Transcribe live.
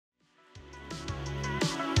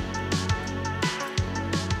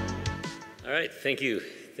All right, thank you.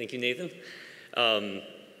 Thank you, Nathan.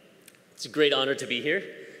 It's a great honor to be here,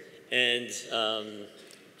 and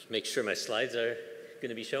make sure my slides are going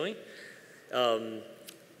to be showing.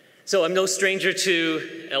 So I'm no stranger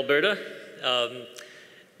to Alberta.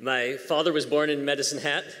 My father was born in Medicine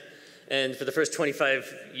Hat, and for the first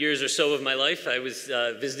 25 years or so of my life, I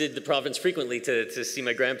visited the province frequently to see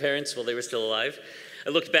my grandparents while they were still alive. I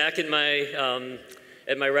looked back at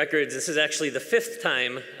my records. This is actually the 5th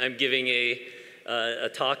time I'm giving a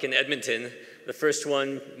talk in Edmonton. The first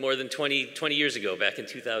one more than 20 years ago, back in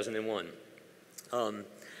 2001.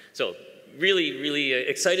 So really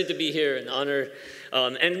excited to be here, an honor.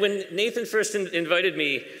 And when Nathan first invited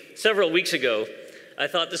me several weeks ago, I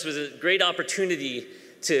thought this was a great opportunity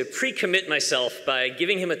to pre-commit myself by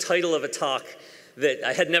giving him a title of a talk that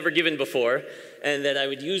I had never given before, and that I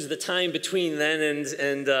would use the time between then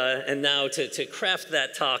and now to craft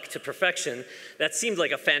that talk to perfection. That seemed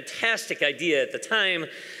like a fantastic idea at the time,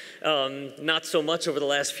 not so much over the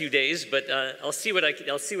last few days, but I'll see what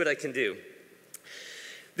I can do.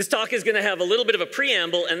 This talk is going to have a little bit of a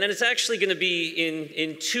preamble, and then it's actually going to be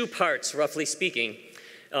in 2 parts, roughly speaking.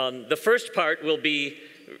 The first part will be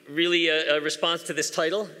really a response to this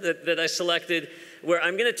title that I selected, where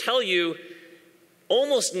I'm going to tell you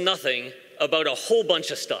almost nothing about a whole bunch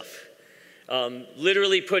of stuff.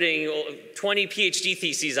 Literally putting 20 PhD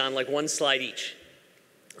theses on like 1 slide each.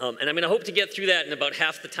 And I'm going to hope to get through that in about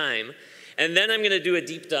half the time. And then I'm going to do a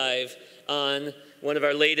deep dive on one of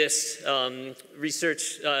our latest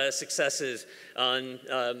research successes on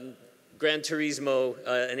Gran Turismo,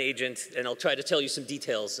 an agent, and I'll try to tell you some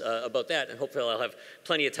details about that, and hopefully I'll have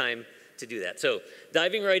plenty of time to do that. So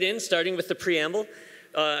diving right in, starting with the preamble,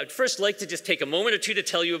 I'd first like to just take a moment or two to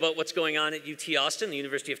tell you about what's going on at UT Austin, the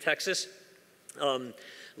University of Texas. A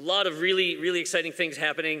lot of really exciting things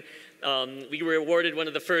happening. We were awarded one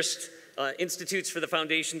of the first institutes for the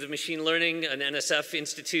foundations of machine learning, an NSF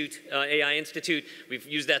institute, AI institute. We've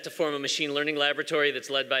used that to form a machine learning laboratory that's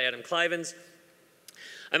led by Adam Clivens.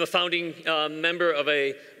 I'm a founding member of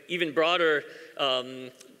an even broader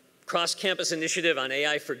cross-campus initiative on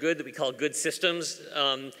AI for good that we call Good Systems,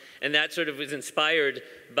 and that sort of was inspired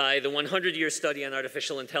by the 100-year study on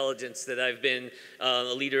artificial intelligence that I've been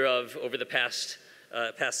a leader of over the past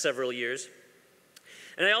several years.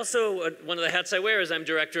 And I also, one of the hats I wear is I'm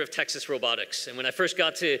director of Texas Robotics. And when I first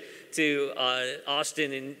got to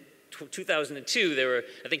Austin in 2002, there were,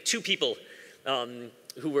 I think, 2 people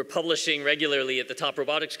who were publishing regularly at the top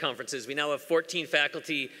robotics conferences. We now have 14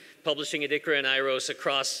 faculty publishing at ICRA and IROS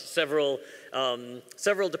across several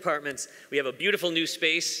departments. We have a beautiful new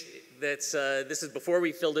space that's, this is before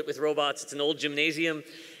we filled it with robots. It's an old gymnasium.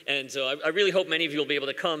 And so I really hope many of you will be able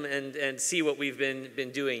to come and see what we've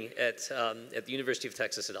been doing at the University of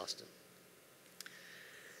Texas at Austin.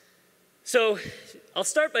 So I'll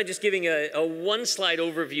start by just giving a 1-slide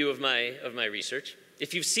overview of my research.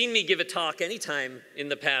 If you've seen me give a talk anytime in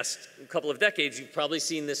the past couple of decades, you've probably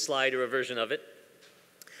seen this slide or a version of it.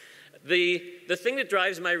 The thing that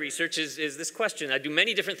drives my research is this question. I do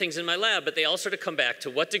many different things in my lab, but they all sort of come back to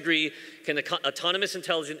what degree can autonomous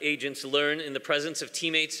intelligent agents learn in the presence of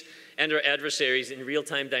teammates and or adversaries in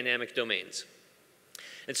real-time dynamic domains.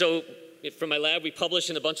 And so from my lab, we publish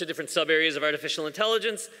in a bunch of different sub-areas of artificial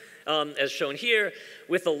intelligence, as shown here,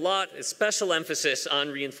 with a special emphasis on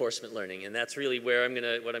reinforcement learning. And that's really where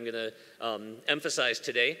what I'm gonna emphasize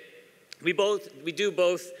today. We do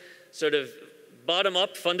both sort of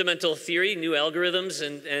bottom-up fundamental theory, new algorithms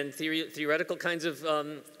and theoretical kinds of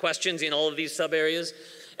questions in all of these sub-areas,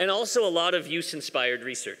 and also a lot of use-inspired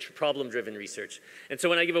research, problem-driven research. And so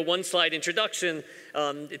when I give a 1-slide introduction,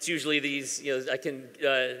 it's usually these, I can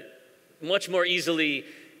much more easily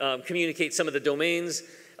communicate some of the domains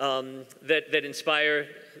that inspire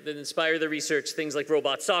the research, things like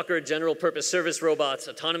robot soccer, general-purpose service robots,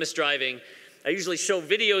 autonomous driving. I usually show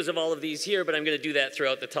videos of all of these here, but I'm going to do that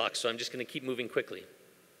throughout the talk, so I'm just going to keep moving quickly.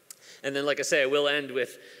 And then, like I say, I will end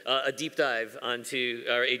with a deep dive onto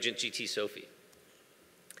our agent GT Sophie.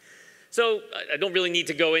 So I don't really need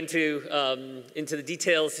to go into the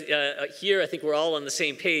details here. I think we're all on the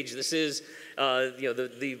same page. This is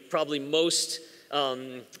the probably most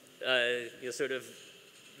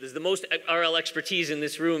there's the most RL expertise in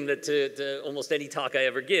this room that to almost any talk I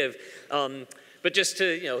ever give. But just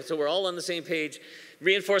to, so we're all on the same page.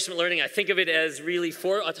 Reinforcement learning, I think of it as really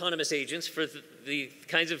for autonomous agents, for the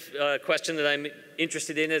kinds of question that I'm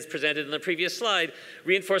interested in as presented in the previous slide.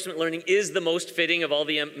 Reinforcement learning is the most fitting of all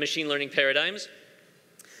the machine learning paradigms.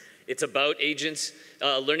 It's about agents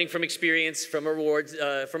learning from experience, from a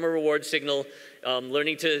reward signal,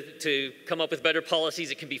 learning to come up with better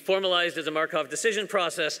policies. It can be formalized as a Markov decision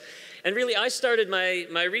process. And really, I started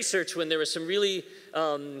my research when there were some really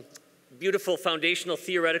beautiful foundational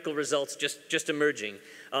theoretical results just emerging.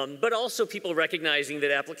 But also people recognizing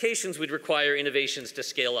that applications would require innovations to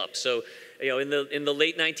scale up. So, in the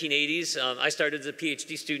late 1980s, I started as a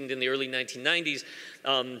PhD student in the early 1990s.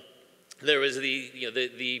 There was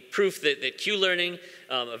the proof that Q-learning,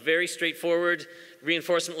 a very straightforward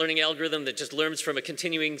reinforcement learning algorithm that just learns from a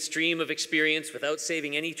continuing stream of experience without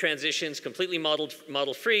saving any transitions, completely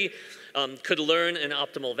model-free, could learn an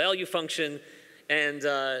optimal value function and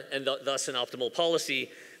thus an optimal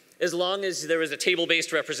policy, as long as there was a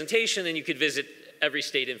table-based representation and you could visit every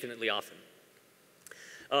state infinitely often.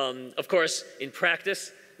 Of course, in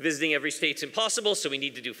practice, visiting every state's impossible, so we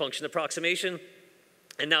need to do function approximation.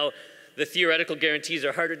 And now, the theoretical guarantees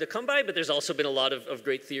are harder to come by, but there's also been a lot of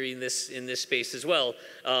great theory in this space as well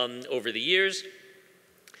over the years.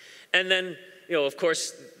 And then, of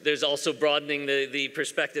course, there's also broadening the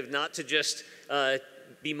perspective not to just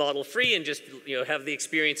be model-free and just have the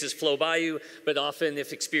experiences flow by you, but often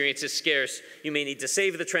if experience is scarce, you may need to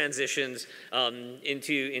save the transitions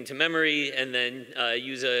into memory and then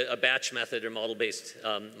use a batch method or model-based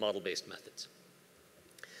methods.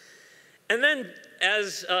 And then,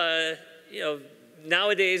 as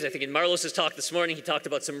nowadays, I think in Marlos's talk this morning, he talked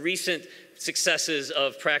about some recent successes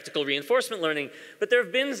of practical reinforcement learning, but there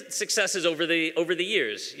have been successes over the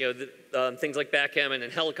years. Things like backgammon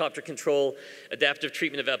and helicopter control, adaptive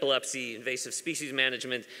treatment of epilepsy, invasive species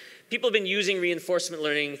management. People have been using reinforcement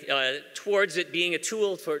learning towards it being a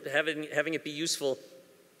tool for having it be useful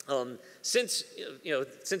since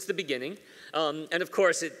the beginning, and of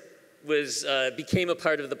course it became a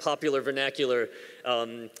part of the popular vernacular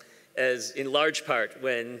as in large part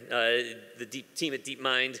when the team at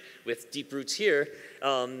DeepMind with deep roots here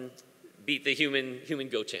beat the human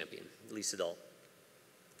Go champion, Lee Sedol.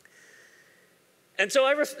 And so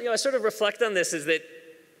I sort of reflect on this is that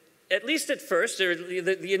at least at first,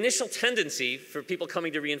 the initial tendency for people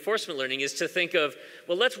coming to reinforcement learning is to think of,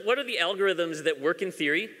 well, what are the algorithms that work in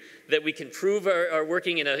theory that we can prove are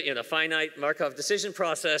working in a finite Markov decision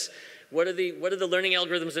process? What are the learning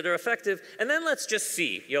algorithms that are effective? And then let's just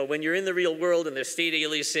see, when you're in the real world and there's state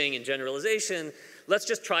aliasing and generalization, let's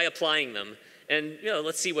just try applying them. And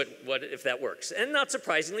let's see if that works. And not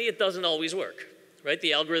surprisingly, it doesn't always work, right?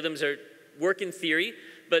 The algorithms work in theory,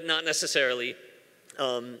 but not necessarily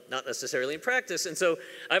in practice. And so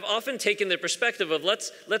I've often taken the perspective of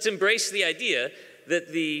let's embrace the idea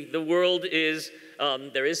that the world is,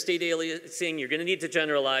 there is state aliasing, you're going to need to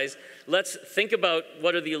generalize. Let's think about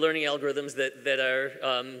what are the learning algorithms that are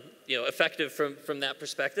effective from that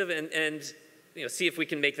perspective and see if we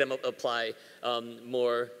can make them apply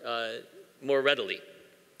more readily.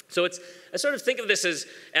 So I sort of think of this as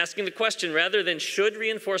asking the question rather than should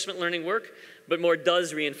reinforcement learning work, but more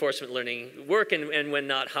does reinforcement learning work, and when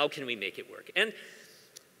not, how can we make it work? And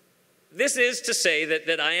this is to say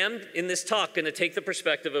that I am, in this talk, going to take the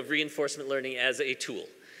perspective of reinforcement learning as a tool.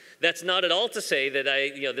 That's not at all to say that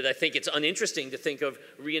I think it's uninteresting to think of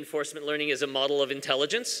reinforcement learning as a model of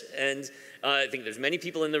intelligence. And I think there's many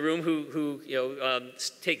people in the room who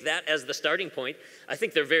take that as the starting point. I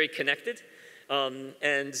think they're very connected.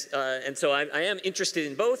 And so I am interested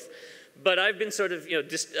in both. But I've been sort of,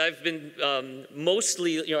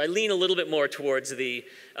 mostly, I lean a little bit more towards the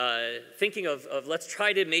thinking of let's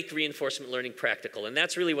try to make reinforcement learning practical. And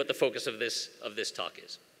that's really what the focus of this talk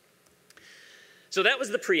is. So that was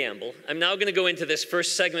the preamble. I'm now going to go into this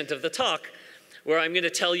first segment of the talk where I'm going to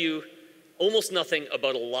tell you almost nothing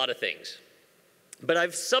about a lot of things. But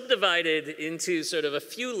I've subdivided into sort of a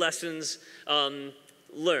few lessons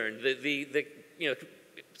learned,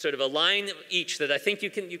 sort of a line each that I think you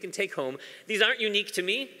can take home. These aren't unique to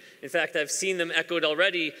me. In fact, I've seen them echoed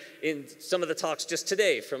already in some of the talks just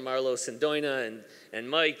today from Marlos and Doina and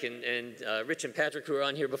Mike and Rich and Patrick who were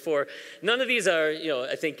on here before. None of these are,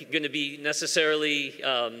 I think, going to be necessarily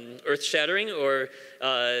earth-shattering,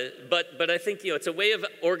 but I think it's a way of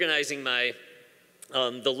organizing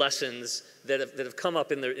the lessons that have come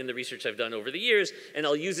up in the research I've done over the years, and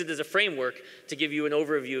I'll use it as a framework to give you an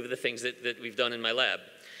overview of the things that we've done in my lab.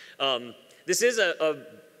 This is a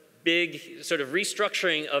big sort of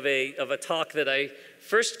restructuring of a talk that I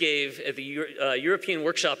first gave at the European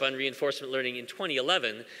Workshop on Reinforcement Learning in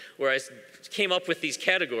 2011, where I came up with these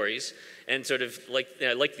categories and sort of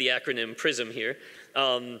I like the acronym PRISM here.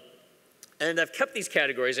 And I've kept these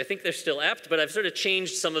categories. I think they're still apt, but I've sort of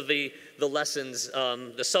changed some of the lessons,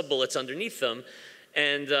 the sub-bullets underneath them.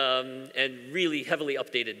 and really heavily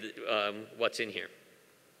updated what's in here.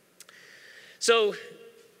 So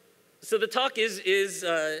the talk is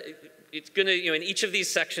it's going to, in each of these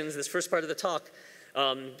sections, this first part of the talk,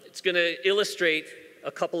 it's going to illustrate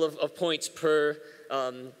a couple of points per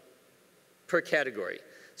category.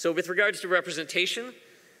 So with regards to representation,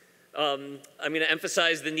 I'm going to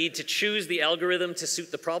emphasize the need to choose the algorithm to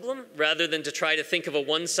suit the problem rather than to try to think of a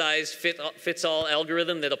one-size-fits-all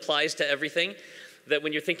algorithm that applies to everything. That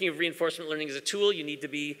when you're thinking of reinforcement learning as a tool, you need to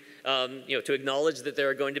be, to acknowledge that there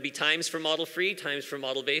are going to be times for model-free, times for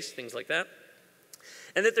model-based, things like that.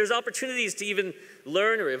 And that there's opportunities to even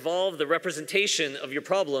learn or evolve the representation of your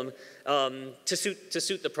problem to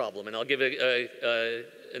suit the problem. And I'll give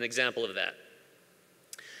an example of that.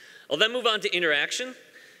 I'll then move on to interaction.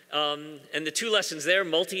 And the two lessons there,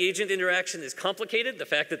 multi-agent interaction is complicated. The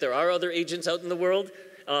fact that there are other agents out in the world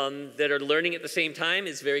that are learning at the same time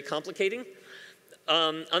is very complicating.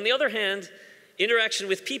 On the other hand, interaction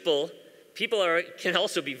with people can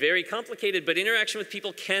also be very complicated, but interaction with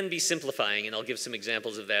people can be simplifying, and I'll give some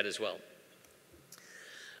examples of that as well.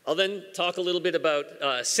 I'll then talk a little bit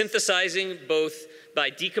about synthesizing, both by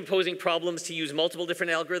decomposing problems to use multiple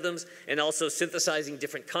different algorithms, and also synthesizing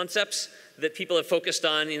different concepts that people have focused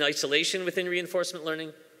on in isolation within reinforcement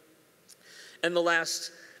learning. And the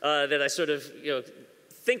last that I sort of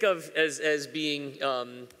think of as being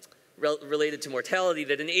related to mortality,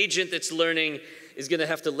 that an agent that's learning is going to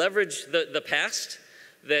have to leverage the past,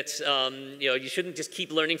 that you shouldn't just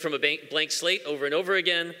keep learning from a blank slate over and over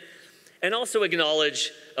again, and also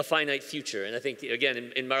acknowledge a finite future. And I think,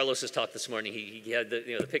 again, in Marlos's talk this morning, he had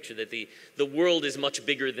the picture that the world is much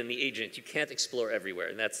bigger than the agent. You can't explore everywhere,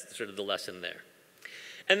 and that's sort of the lesson there.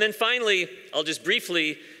 And then finally, I'll just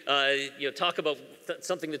briefly talk about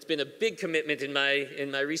something that's been a big commitment in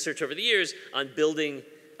my research over the years on building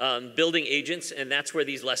agents, and that's where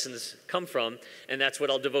these lessons come from, and that's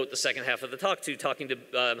what I'll devote the second half of the talk to, talking to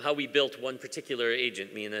how we built one particular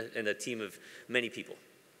agent, me and a team of many people.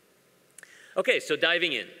 Okay, so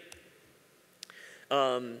diving in.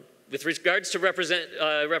 With regards to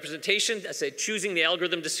representation, I said choosing the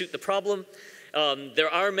algorithm to suit the problem. There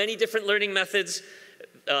are many different learning methods,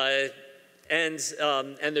 and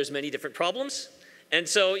there's many different problems. And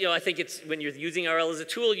so, I think it's when you're using RL as a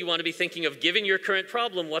tool, you want to be thinking of, given your current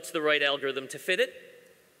problem, what's the right algorithm to fit it?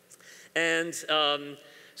 And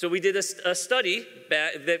so we did a study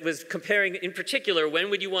that was comparing, in particular, when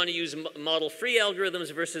would you want to use model-free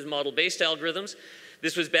algorithms versus model-based algorithms.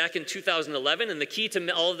 This was back in 2011, and the key to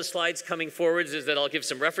all of the slides coming forwards is that I'll give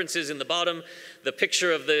some references in the bottom. The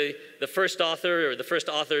picture of the first author or the first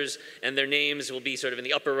authors and their names will be sort of in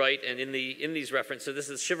the upper right and in these references. So this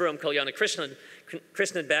is Shivaram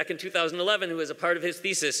Krishnan back in 2011, who as a part of his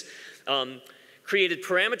thesis created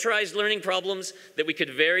parameterized learning problems that we could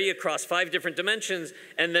vary across 5 different dimensions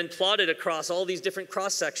and then plotted across all these different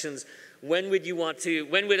cross sections. When would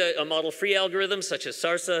a model-free algorithm such as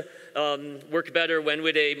SARSA work better? When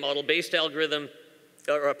would a model-based algorithm,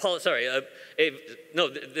 in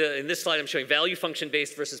this slide I'm showing value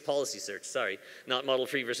function-based versus policy search, sorry, not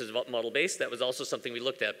model-free versus model-based. That was also something we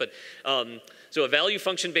looked at. But so a value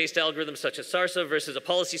function-based algorithm such as SARSA versus a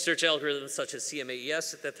policy search algorithm such as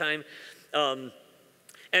CMAES at that time.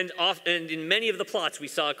 And in many of the plots, we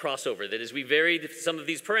saw a crossover, that as we varied some of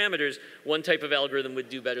these parameters, one type of algorithm would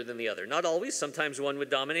do better than the other. Not always, sometimes one would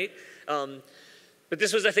dominate. But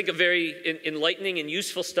this was, I think, a very enlightening and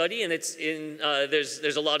useful study, and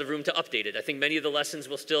there's a lot of room to update it. I think many of the lessons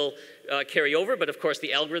will still carry over, but of course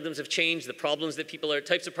the algorithms have changed, the problems that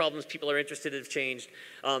types of problems people are interested in have changed.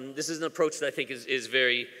 This is an approach that I think is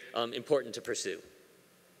very important to pursue.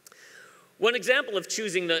 One example of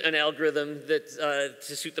choosing an algorithm to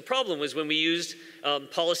suit the problem was when we used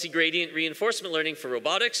policy gradient reinforcement learning for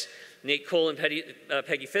robotics. Nate Cole and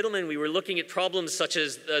Peggy Fiddleman, we were looking at problems such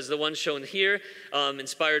as the one shown here,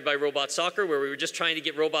 inspired by Robot Soccer, where we were just trying to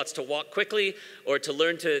get robots to walk quickly or to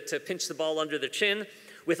learn to pinch the ball under their chin.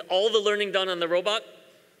 With all the learning done on the robot,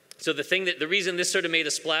 so the reason this sort of made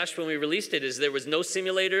a splash when we released it is there was no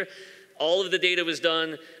simulator. All of the data was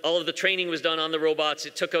done, all of the training was done on the robots.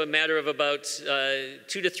 It took a matter of about 2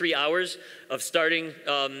 to 3 hours of starting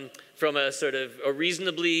from a sort of a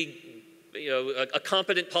reasonably, a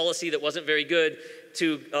competent policy that wasn't very good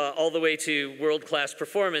to all the way to world-class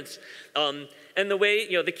performance. And the way,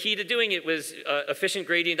 the key to doing it was efficient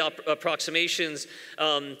gradient approximations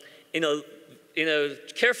in a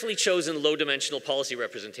carefully chosen low-dimensional policy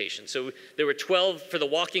representation. So there were 12, for the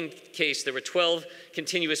walking case, there were 12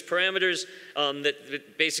 continuous parameters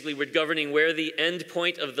that basically were governing where the end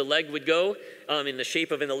point of the leg would go in the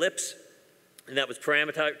shape of an ellipse. And that was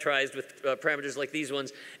parameterized with parameters like these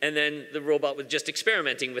ones. And then the robot was just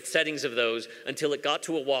experimenting with settings of those until it got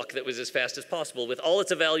to a walk that was as fast as possible with all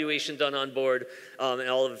its evaluation done on board and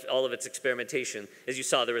all of its experimentation. As you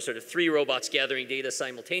saw, there were sort of 3 robots gathering data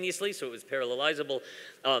simultaneously, so it was parallelizable,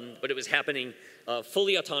 but it was happening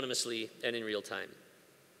fully autonomously and in real time.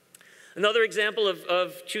 Another example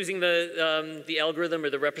of choosing the algorithm or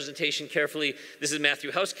the representation carefully, this is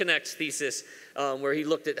Matthew Houseconnecht's thesis, where he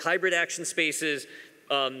looked at hybrid action spaces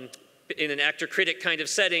in an actor-critic kind of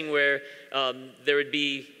setting where there would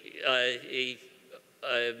be a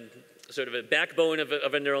sort of a backbone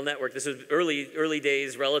of a neural network. This was early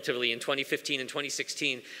days relatively in 2015 and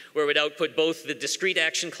 2016, where it would output both the discrete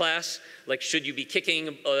action class, like should you be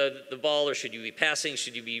kicking the ball or should you be passing,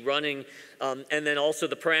 should you be running, and then also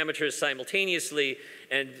the parameters simultaneously,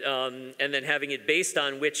 and then having it based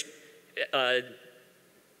on which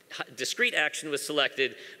discrete action was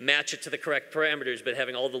selected, match it to the correct parameters, but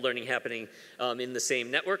having all the learning happening in the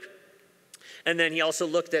same network. And then he also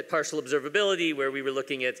looked at partial observability, where we were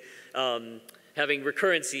looking at having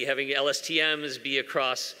recurrency, having LSTMs be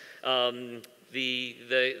across the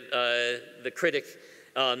critic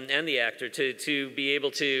and the actor to be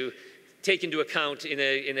able to take into account in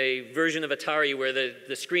a version of Atari where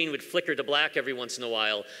the screen would flicker to black every once in a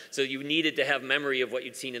while. So you needed to have memory of what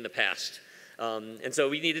you'd seen in the past. And so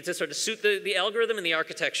we needed to sort of suit the algorithm and the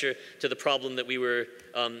architecture to the problem that we were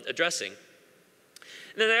addressing.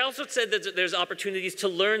 And then I also said that there's opportunities to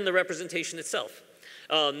learn the representation itself.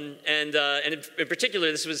 And in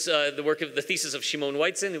particular, this was the work of the thesis of Shimon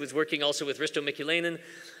Weitzin, who was working also with Risto Mikulainen.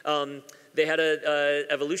 They had an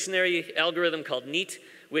evolutionary algorithm called NEAT,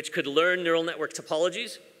 which could learn neural network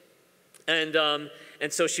topologies. And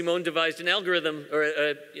so Shimon devised an algorithm, or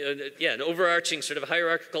an overarching sort of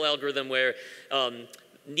hierarchical algorithm where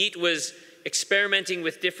NEAT was experimenting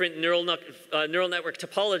with different neural network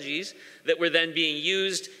topologies that were then being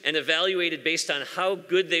used and evaluated based on how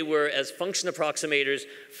good they were as function approximators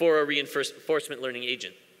for a reinforcement learning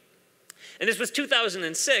agent. And this was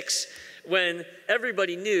 2006, when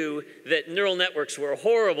everybody knew that neural networks were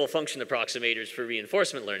horrible function approximators for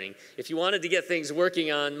reinforcement learning. If you wanted to get things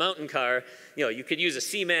working on mountain car, you could use a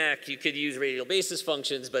CMAC, you could use radial basis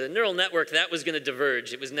functions, but a neural network, that was going to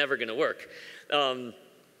diverge. It was never going to work.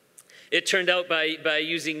 It turned out by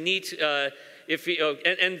using NEAT, and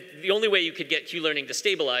the only way you could get Q-learning to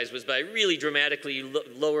stabilize was by really dramatically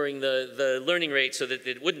lowering the learning rate so that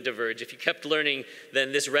it wouldn't diverge. If you kept learning,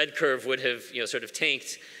 then this red curve would have sort of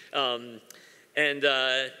tanked. And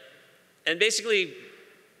basically,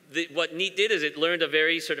 what NEAT did is it learned a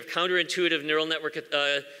very sort of counterintuitive neural network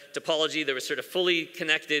topology. There was sort of fully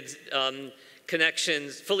connected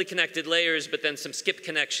connections, fully connected layers, but then some skip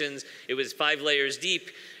connections. It was 5 layers deep.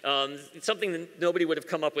 It's something that nobody would have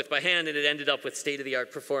come up with by hand, and it ended up with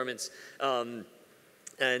state-of-the-art performance. And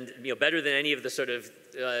better than any of the sort of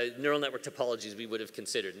neural network topologies we would have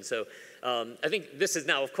considered. And so I think this is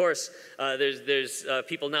now, of course, there's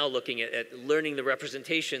people now looking at learning the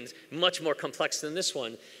representations much more complex than this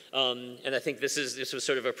one. And I think this was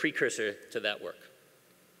sort of a precursor to that work.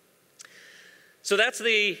 So that's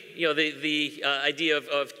the idea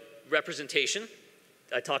of representation.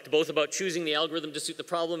 I talked both about choosing the algorithm to suit the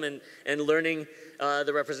problem and learning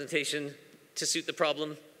the representation to suit the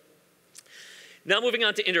problem. Now moving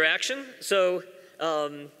on to interaction. So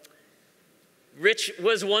Rich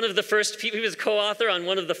was one of the first people, he was co-author on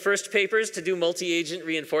one of the first papers to do multi-agent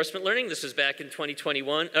reinforcement learning. This was back in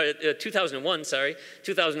 2001,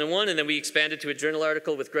 and then we expanded to a journal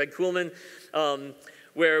article with Greg Kuhlman,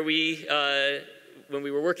 where when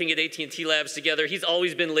we were working at AT&T Labs together, he's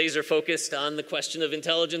always been laser focused on the question of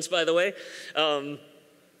intelligence, by the way. At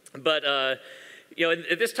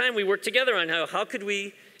this time we worked together on how could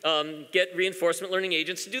we get reinforcement learning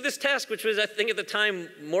agents to do this task, which was, I think at the time,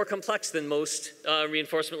 more complex than most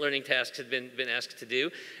reinforcement learning tasks had been asked to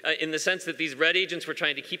do, in the sense that these red agents were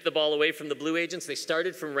trying to keep the ball away from the blue agents. They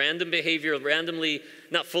started from random behavior, randomly,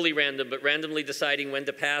 not fully random, but randomly deciding when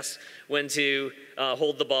to pass, when to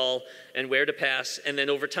hold the ball, and where to pass, and then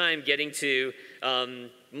over time getting to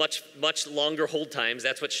much longer hold times.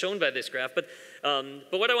 That's what's shown by this graph. But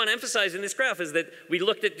what I want to emphasize in this graph is that we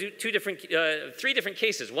looked at three different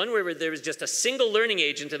cases. One where there was just a single learning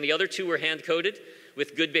agent and the other 2 were hand-coded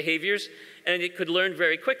with good behaviors, and it could learn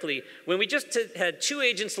very quickly. When we just had 2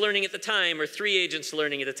 agents learning at the time or 3 agents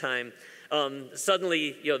learning at a time,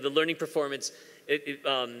 suddenly the learning performance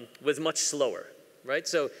was much slower, right?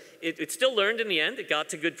 So it still learned in the end. It got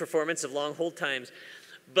to good performance of long hold times,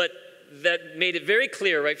 but that made it very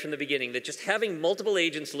clear right from the beginning that just having multiple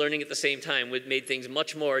agents learning at the same time made things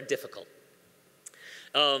much more difficult.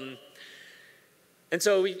 And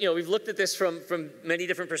so we've looked at this from many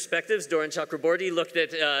different perspectives. Doran Chakraborty looked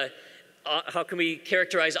at how can we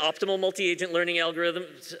characterize optimal multi-agent learning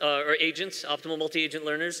algorithms or agents, optimal multi-agent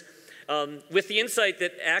learners, with the insight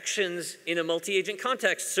that actions in a multi-agent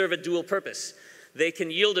context serve a dual purpose. They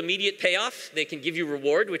can yield immediate payoff. They can give you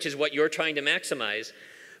reward, which is what you're trying to maximize.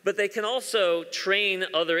 But they can also train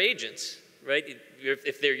other agents, right?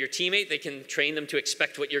 If they're your teammate, they can train them to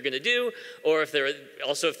expect what you're going to do, or if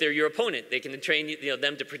they're your opponent, they can train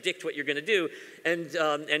them to predict what you're going to do. And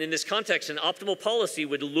in this context, an optimal policy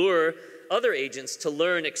would lure other agents to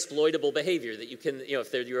learn exploitable behavior that you can,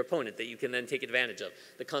 if they're your opponent, that you can then take advantage of.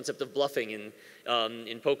 The concept of bluffing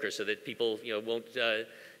in poker, so that people won't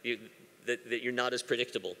that you're not as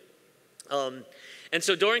predictable. And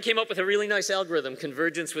so Doran came up with a really nice algorithm,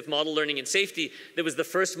 convergence with model learning and safety, that was the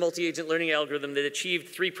first multi-agent learning algorithm that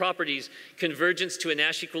achieved 3 properties: convergence to a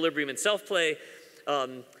Nash equilibrium in self-play,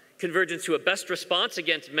 convergence to a best response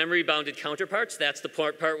against memory-bounded counterparts. That's the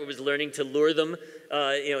part where it was learning to lure them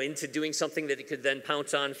into doing something that it could then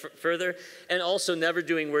pounce on further, and also never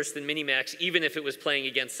doing worse than Minimax, even if it was playing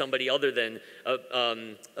against somebody other than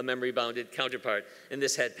a memory-bounded counterpart. And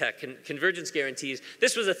this had PAC convergence guarantees.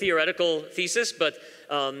 This was a theoretical thesis, but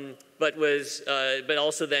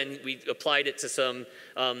also then we applied it to some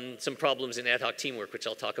problems in ad hoc teamwork, which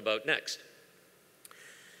I'll talk about next.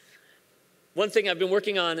 One thing I've been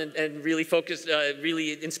working on and really focused,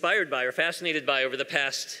 really inspired by or fascinated by over the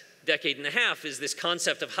past decade and a half is this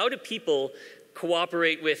concept of how do people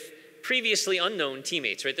cooperate with previously unknown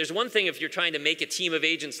teammates, right? There's one thing if you're trying to make a team of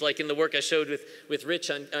agents, like in the work I showed with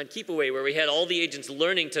Rich on Keep Away, where we had all the agents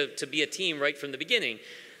learning to be a team right from the beginning.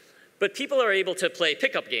 But people are able to play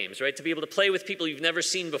pickup games, right? To be able to play with people you've never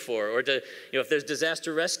seen before, or to, if there's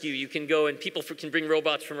disaster rescue, you can go and people can bring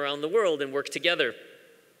robots from around the world and work together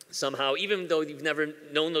somehow, even though you've never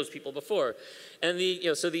known those people before. And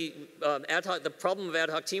the problem of ad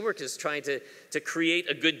hoc teamwork is trying to create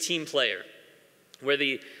a good team player, where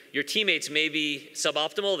your teammates may be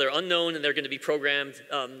suboptimal, they're unknown, and they're going to be programmed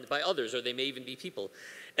by others, or they may even be people.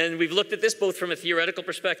 And we've looked at this both from a theoretical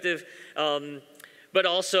perspective, but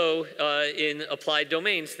also in applied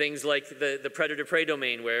domains, things like the predator-prey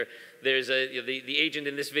domain, where there's the agent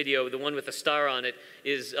in this video, the one with the star on it,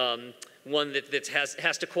 is one that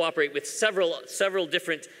has to cooperate with several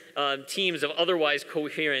different teams of otherwise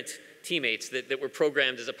coherent teammates that were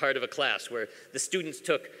programmed as a part of a class, where the students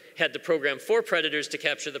had to program 4 predators to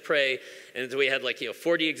capture the prey, and so we had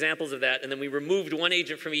 40 examples of that, and then we removed one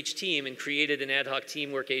agent from each team and created an ad hoc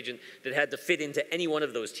teamwork agent that had to fit into any one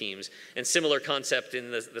of those teams, and similar concept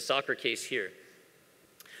in the soccer case here.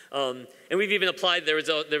 And we've even applied, there was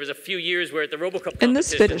a few years where at the RoboCup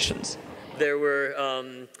competitions, there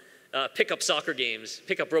were pickup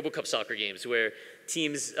RoboCup soccer games, where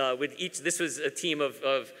teams would this was a team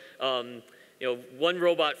of one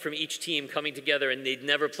robot from each team coming together, and they'd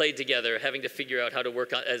never played together, having to figure out how to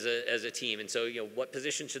work as a team. And so, what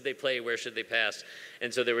position should they play, where should they pass?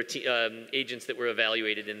 And so there were agents that were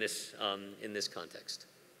evaluated in this context.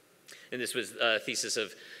 And this was a thesis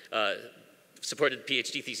of supported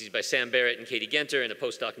PhD theses by Sam Barrett and Katie Genter, and a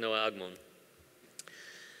postdoc, Noah Agmon.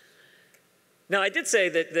 Now, I did say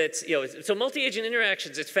that so multi-agent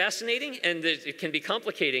interactions, it's fascinating and it can be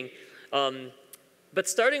complicating. But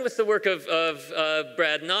starting with the work of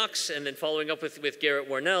Brad Knox and then following up with Garrett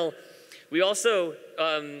Warnell, we also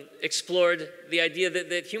explored the idea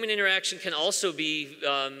that human interaction can also be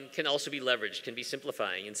leveraged, can be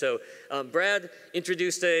simplifying. And so Brad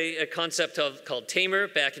introduced a concept called Tamer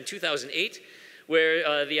back in 2008,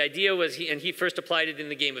 where the idea was, he first applied it in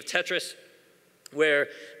the game of Tetris, where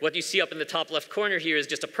what you see up in the top left corner here is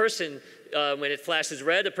just a person, when it flashes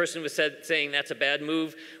red, a person was saying that's a bad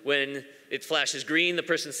move. When it flashes green, the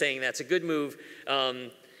person's saying that's a good move.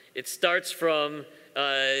 It starts from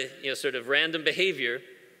sort of random behavior.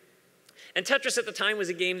 And Tetris at the time was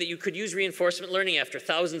a game that you could use reinforcement learning after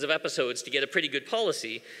thousands of episodes to get a pretty good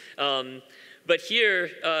policy. But here,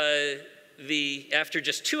 after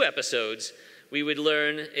just 2 episodes, we would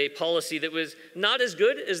learn a policy that was not as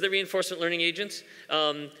good as the reinforcement learning agents,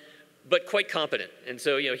 but quite competent. And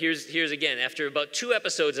so, here's again, after about 2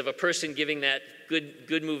 episodes of a person giving that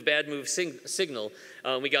good move, bad move signal,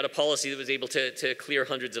 we got a policy that was able to clear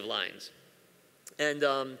hundreds of lines.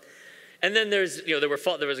 And then there was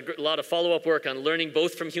a lot of follow-up work on learning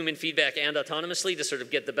both from human feedback and autonomously to sort of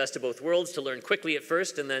get the best of both worlds, to learn quickly at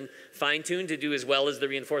first and then fine-tune to do as well as the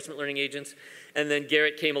reinforcement learning agents. And then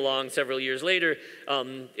Garrett came along several years later,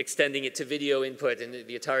 extending it to video input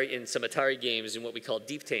in some Atari games in what we call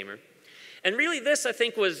Deep Tamer. And really this, I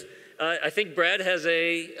think, Brad has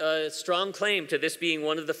a strong claim to this being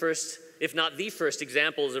one of the first if not the first,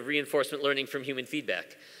 examples of reinforcement learning from human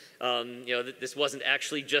feedback. This wasn't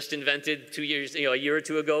actually just invented a year or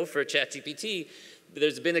two ago for ChatGPT.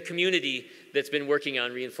 There's been a community that's been working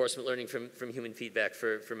on reinforcement learning from human feedback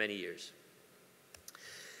for many years.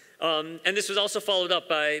 And this was also followed up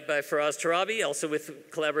by Faraz Tarabi, also with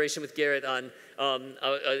collaboration with Garrett on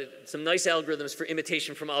some nice algorithms for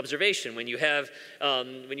imitation from observation. When you have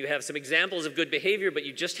some examples of good behavior, but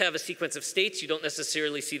you just have a sequence of states, you don't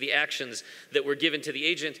necessarily see the actions that were given to the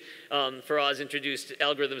agent. Faraz introduced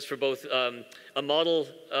algorithms for both a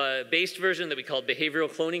model-based version that we called behavioral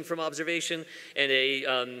cloning from observation, and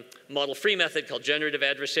a model-free method called generative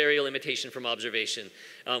adversarial imitation from observation,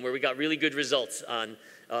 where we got really good results on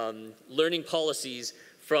learning policies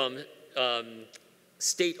from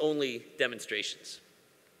state-only demonstrations.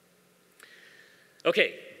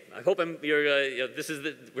 Okay, I hope we're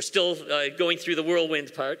still going through the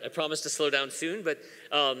whirlwind part. I promise to slow down soon, but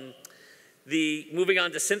moving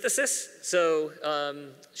on to synthesis. So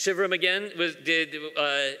Shivram again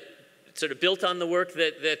sort of built on the work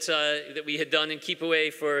that we had done in Keep Away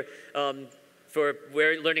for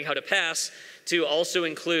learning how to pass, to also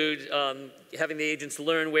include having the agents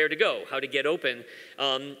learn where to go, how to get open.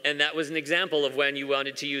 And that was an example of when you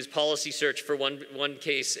wanted to use policy search for one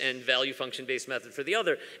case and value function-based method for the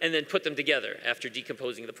other, and then put them together after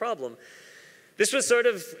decomposing the problem. This was sort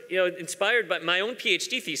of inspired by my own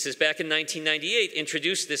PhD thesis back in 1998,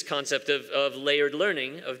 introduced this concept of layered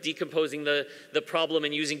learning, of decomposing the problem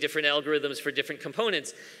and using different algorithms for different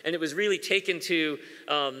components. And it was really taken to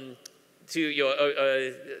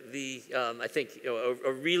I think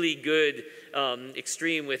a really good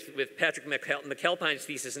extreme with Patrick McAlpine's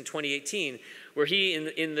thesis in 2018, where he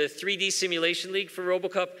in the 3D Simulation League for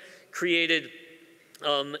RoboCup created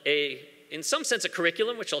in some sense a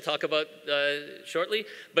curriculum, which I'll talk about shortly,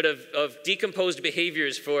 but of decomposed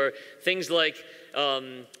behaviors for things like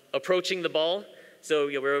approaching the ball. So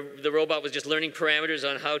where the robot was just learning parameters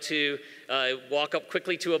on how to walk up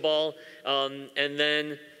quickly to a ball, and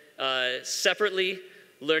then separately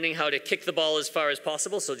learning how to kick the ball as far as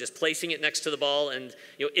possible, so just placing it next to the ball, and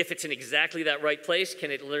if it's in exactly that right place,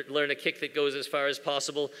 can it learn a kick that goes as far as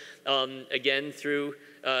possible, again through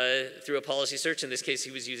a policy search. In this case,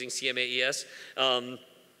 he was using CMAES, and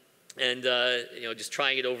just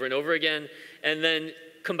trying it over and over again, and then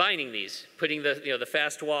combining these, putting the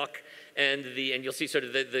fast walk and you'll see sort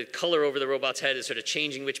of the color over the robot's head is sort of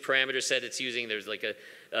changing which parameter set it's using. There's like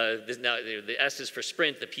now the S is for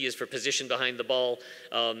sprint, the P is for position behind the ball,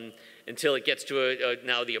 until it gets to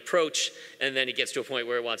now the approach, and then it gets to a point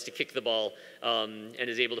where it wants to kick the ball, and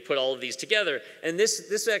is able to put all of these together. And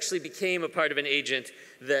this actually became a part of an agent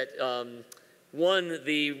that won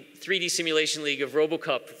the 3D Simulation League of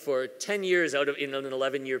RoboCup for 10 years in an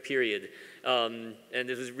 11-year period. And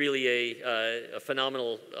this was really a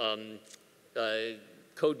phenomenal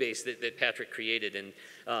code base that Patrick created.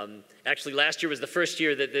 And actually last year was the first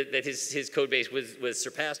year that his code base was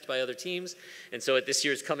surpassed by other teams. And so at this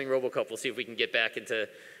year's coming RoboCup, we'll see if we can get back into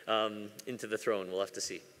the throne. We'll have to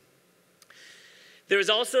see. There was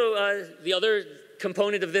also the other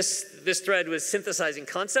component of this thread was synthesizing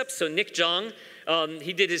concepts. So Nick Zhang,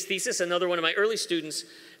 he did his thesis, another one of my early students,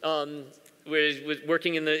 was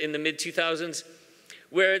working in the mid-2000s,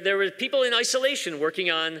 where there were people in isolation working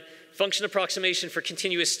on function approximation for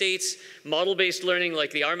continuous states, model-based learning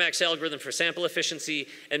like the RMAX algorithm for sample efficiency,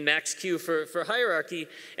 and MaxQ for hierarchy.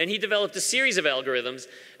 And he developed a series of algorithms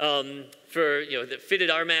for that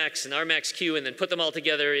fitted RMAX and RMAXQ, and then put them all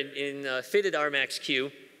together in fitted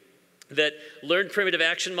RMAXQ that learned primitive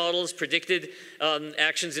action models, predicted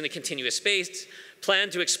actions in a continuous space,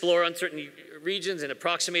 planned to explore uncertain regions and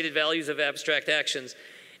approximated values of abstract actions.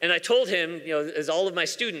 And I told him, as all of my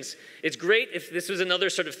students, it's great if this was another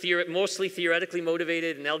sort of mostly theoretically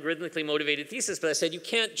motivated and algorithmically motivated thesis, but I said, you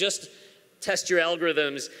can't just test your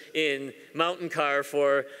algorithms in Mountain Car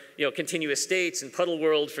for continuous states, and Puddle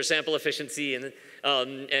World for sample efficiency, and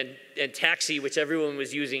Taxi, which everyone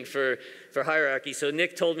was using for hierarchy. So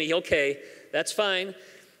Nick told me, okay, that's fine.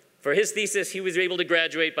 For his thesis, he was able to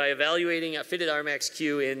graduate by evaluating a fitted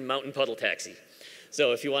RMAXQ in Mountain Puddle Taxi.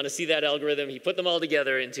 So if you want to see that algorithm, he put them all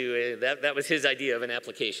together into that was his idea of an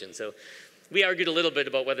application. So we argued a little bit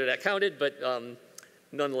about whether that counted, but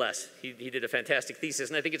nonetheless, he did a fantastic thesis,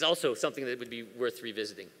 and I think it's also something that would be worth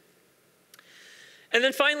revisiting. And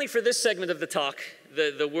then finally, for this segment of the talk,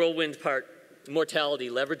 the whirlwind part, mortality,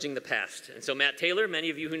 leveraging the past. And so Matt Taylor, many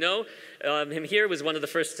of you who know him here, was one of the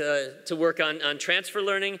first to work on transfer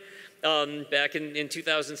learning back in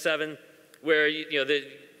 2007, where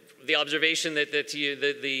the observation that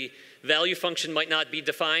the value function might not be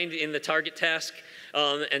defined in the target task,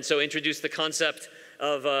 and so introduce the concept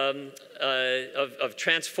of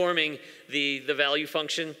transforming the value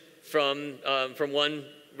function from one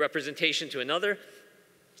representation to another,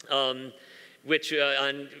 which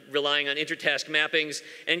relying on intertask mappings,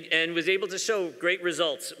 and was able to show great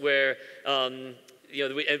results where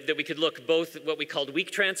that we could look both at what we called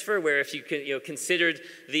weak transfer, where if you considered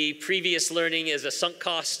the previous learning as a sunk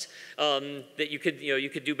cost, that you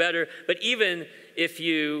could do better. But even if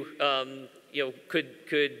you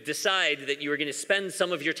could decide that you were going to spend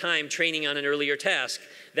some of your time training on an earlier task,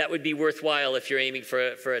 that would be worthwhile if you're aiming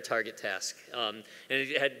for a target task. And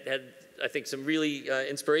it had I think, some really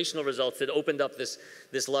inspirational results that opened up this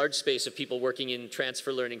large space of people working in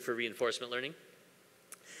transfer learning for reinforcement learning.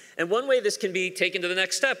 And one way this can be taken to the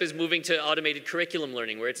next step is moving to automated curriculum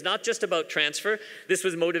learning, where it's not just about transfer. This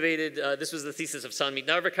was motivated, this was the thesis of Sanmeet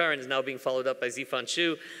Narvekar and is now being followed up by Zifan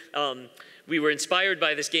Shu. We were inspired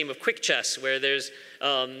by this game of quick chess, where there's,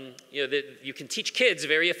 you can teach kids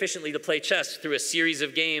very efficiently to play chess through a series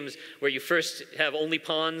of games where you first have only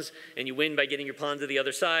pawns and you win by getting your pawn to the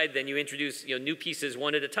other side. Then you introduce new pieces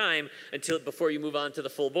one at a time before you move on to the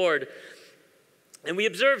full board. And we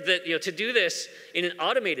observed that to do this in an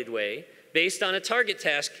automated way, based on a target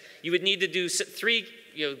task, you would need to do three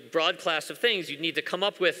broad class of things. You'd need to come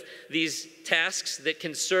up with these tasks that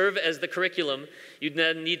can serve as the curriculum. You'd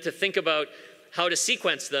then need to think about how to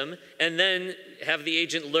sequence them, and then have the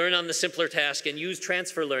agent learn on the simpler task and use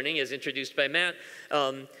transfer learning, as introduced by Matt,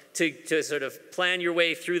 to sort of plan your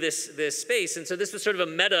way through this space. And so this was sort of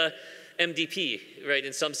a meta MDP, right,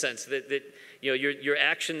 in some sense, that your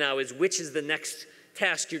action now is which is the next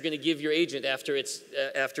task you're going to give your agent after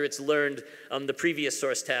it's learned the previous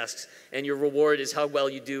source tasks, and your reward is how well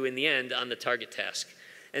you do in the end on the target task.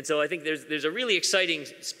 And so I think there's a really exciting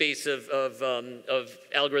space of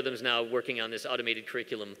algorithms now working on this automated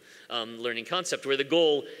curriculum learning concept, where the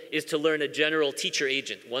goal is to learn a general teacher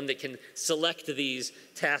agent, one that can select these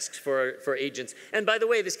tasks for agents. And by the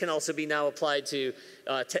way, this can also be now applied to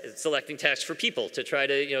selecting tasks for people to try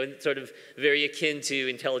to, sort of very akin to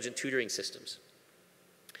intelligent tutoring systems.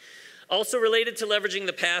 Also related to leveraging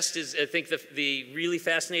the past is, I think, the really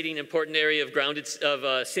fascinating and important area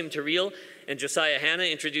of sim to real. And Josiah Hanna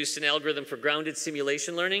introduced an algorithm for grounded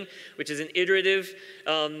simulation learning, which is an iterative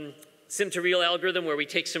sim to real algorithm where we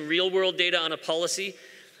take some real world data on a policy,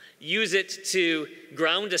 use it to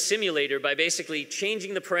ground a simulator by basically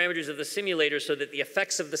changing the parameters of the simulator so that the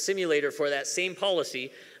effects of the simulator for that same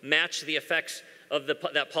policy match the effects of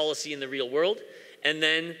that policy in the real world, and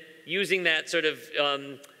then using that sort of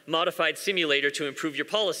modified simulator to improve your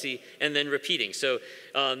policy, and then repeating. So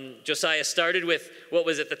Josiah started with what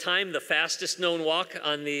was at the time the fastest known walk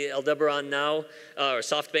on the Aldebaran Now, or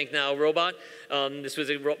SoftBank Now robot. This was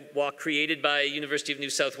a walk created by University of New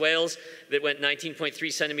South Wales that went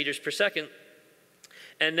 19.3 centimeters per second.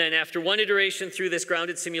 And then after one iteration through this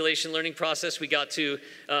grounded simulation learning process, we got to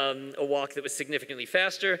a walk that was significantly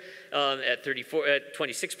faster at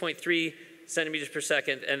 26.3 centimeters per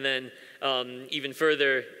second, and then even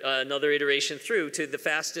further, another iteration through to the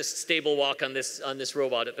fastest stable walk on this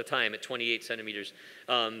robot at the time at 28 centimeters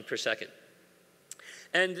per second.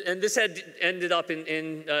 And this had ended up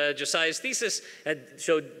in Josiah's thesis, had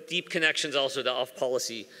showed deep connections also to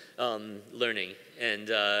off-policy learning, and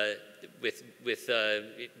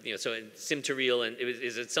so in sim to real, and it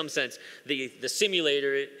is in some sense the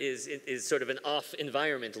simulator is sort of an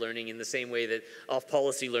off-environment learning in the same way that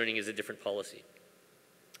off-policy learning is a different policy.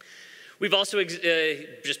 We've also,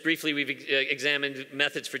 just briefly, we've examined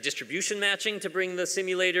methods for distribution matching to bring the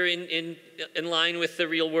simulator in line with the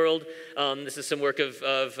real world. This is some work of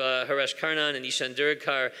Haresh Karnan and Ishan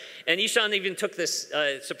Durgkar. And Ishan even took this,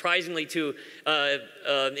 surprisingly, to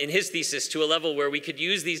in his thesis, to a level where we could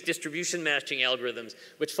use these distribution matching algorithms,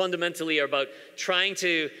 which fundamentally are about trying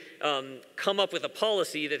to come up with a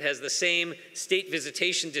policy that has the same state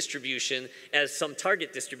visitation distribution as some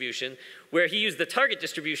target distribution, where he used the target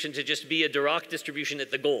distribution to just be a Dirac distribution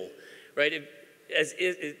at the goal, right? As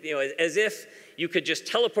if you could just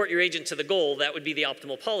teleport your agent to the goal, that would be the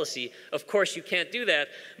optimal policy. Of course, you can't do that,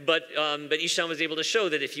 but Ishan was able to show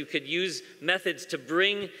that if you could use methods to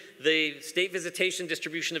bring the state visitation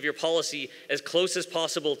distribution of your policy as close as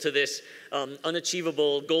possible to this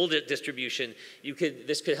unachievable goal distribution,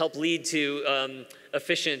 this could help lead to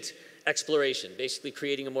efficient exploration, basically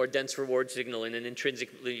creating a more dense reward signal in an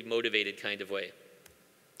intrinsically motivated kind of way.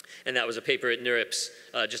 And that was a paper at NeurIPS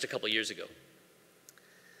just a couple years ago.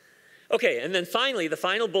 Okay, and then finally, the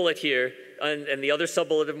final bullet here, and the other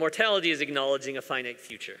sub-bullet of mortality, is acknowledging a finite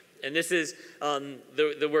future. And this is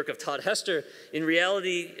the work of Todd Hester. In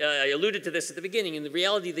reality, I alluded to this at the beginning, in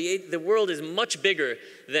reality, the world is much bigger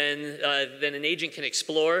than an agent can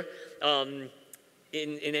explore in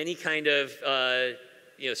any kind of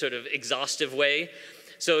sort of exhaustive way.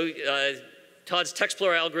 So Todd's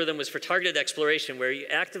TextPlorer algorithm was for targeted exploration, where you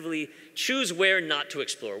actively choose where not to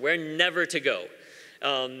explore, where never to go.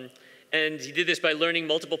 And he did this by learning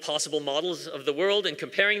multiple possible models of the world and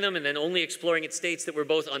comparing them, and then only exploring at states that were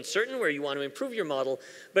both uncertain, where you want to improve your model,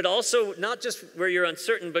 but also not just where you're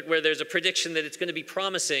uncertain, but where there's a prediction that it's going to be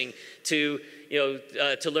promising to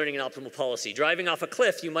learning an optimal policy. Driving off a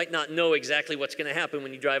cliff, you might not know exactly what's going to happen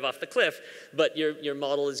when you drive off the cliff, but your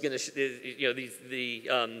model is going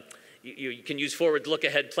to, you can use forward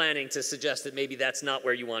look-ahead planning to suggest that maybe that's not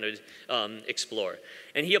where you want to explore.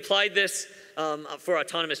 And he applied this for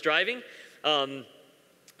autonomous driving.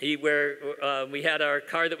 We had our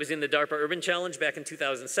car that was in the DARPA Urban Challenge back in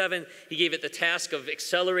 2007. He gave it the task of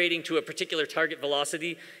accelerating to a particular target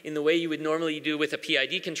velocity in the way you would normally do with a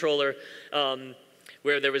PID controller,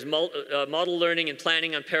 where there was model learning and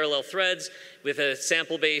planning on parallel threads with a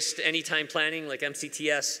sample-based anytime planning like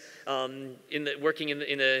MCTS working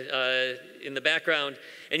in the background.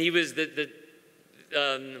 And he was the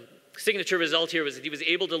signature result here was that he was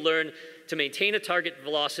able to learn to maintain a target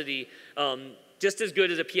velocity just as good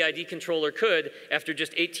as a PID controller could after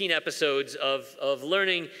just 18 episodes of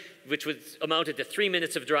learning, which was amounted to 3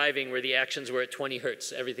 minutes of driving where the actions were at 20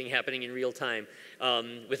 hertz, everything happening in real time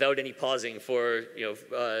without any pausing for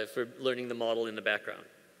learning the model in the background.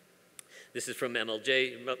 This is from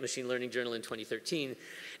MLJ, Machine Learning Journal in 2013.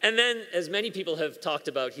 And then, as many people have talked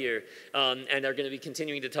about here and are going to be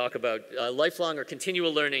continuing to talk about, lifelong or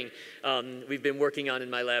continual learning we've been working on in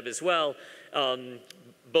my lab as well.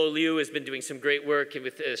 Bo Liu has been doing some great work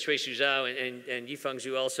with Shuishu Zhao and Yifeng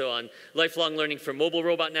Zhu also on lifelong learning for mobile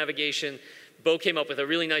robot navigation. Bo came up with a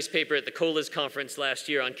really nice paper at the COLAS conference last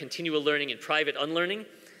year on continual learning and private unlearning,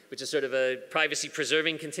 which is sort of a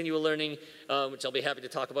privacy-preserving continual learning, which I'll be happy to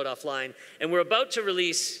talk about offline. And we're about to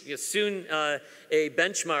release soon a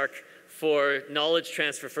benchmark for knowledge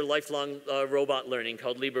transfer for lifelong robot learning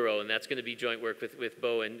called Libero, and that's going to be joint work with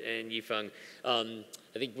Bo and Yifeng. I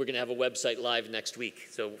think we're going to have a website live next week,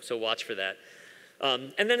 so watch for that.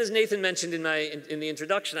 And then, as Nathan mentioned in the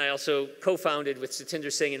introduction, I also co-founded with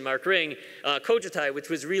Satinder Singh and Mark Ring Cogitai, which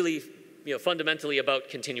was really fundamentally about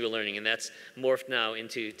continual learning, and that's morphed now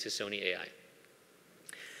into Sony AI.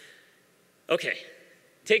 Okay,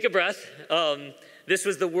 take a breath. This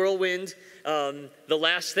was the whirlwind. The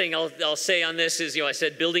last thing I'll say on this is, I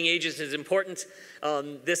said building agents is important.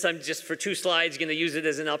 This, I'm just for 2 slides going to use it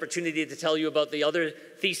as an opportunity to tell you about the other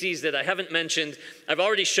theses that I haven't mentioned. I've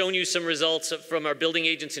already shown you some results from our building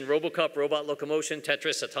agents in RoboCup, robot locomotion,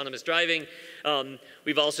 Tetris, autonomous driving.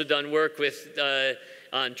 We've also done work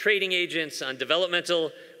on trading agents, on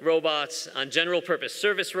developmental robots, on general purpose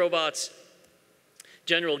service robots,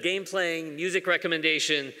 general game playing, music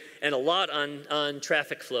recommendation, and a lot on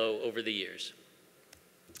traffic flow over the years.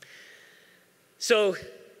 So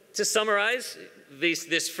to summarize, the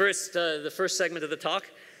first segment of the talk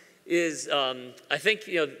is, I think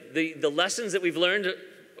the lessons that we've learned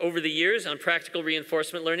over the years on practical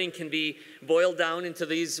reinforcement learning can be boiled down into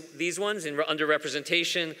these ones in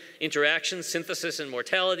underrepresentation, interaction, synthesis, and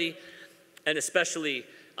mortality, and especially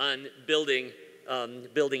on building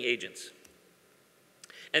agents.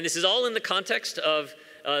 And this is all in the context of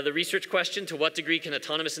the research question, to what degree can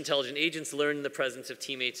autonomous intelligent agents learn in the presence of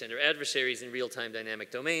teammates and their adversaries in real-time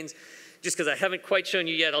dynamic domains? Just because I haven't quite shown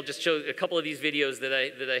you yet, I'll just show a couple of these videos that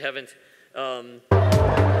I haven't shown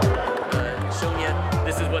yet.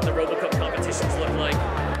 This is what the RoboCup competitions look like,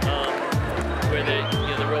 where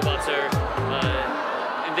the robots are,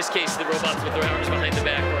 in this case, the robots with their arms behind the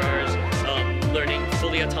back were ours, learning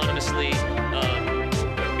fully autonomously,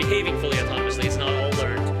 behaving fully autonomously. It's not all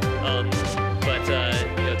learned, but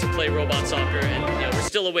to play robot soccer, and we're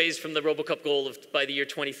still a ways from the RoboCup goal of, by the year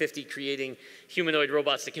 2050, creating humanoid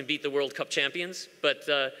robots that can beat the World Cup champions. But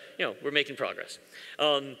we're making progress.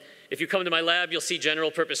 If you come to my lab, you'll see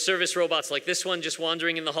general purpose service robots like this one just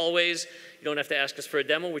wandering in the hallways. You don't have to ask us for a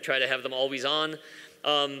demo. We try to have them always on.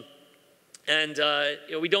 We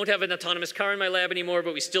don't have an autonomous car in my lab anymore,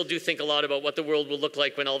 but we still do think a lot about what the world will look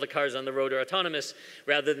like when all the cars on the road are autonomous.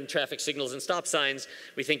 Rather than traffic signals and stop signs,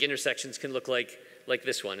 we think intersections can look like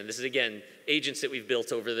this one. And this is, again, agents that we've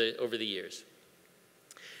built over the years.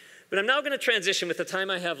 But I'm now going to transition with the time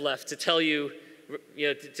I have left to tell you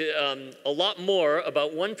a lot more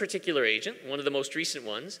about one particular agent, one of the most recent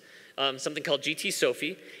ones, something called GT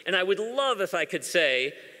Sophie. And I would love if I could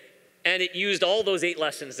say, and it used all those 8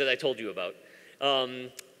 lessons that I told you about.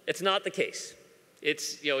 It's not the case.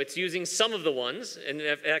 It's, it's using some of the ones, and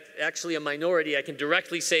actually a minority. I can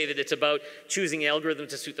directly say that it's about choosing algorithm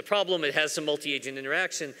to suit the problem. It has some multi-agent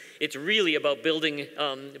interaction. It's really about building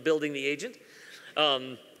the agent.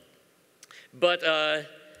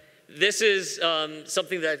 This is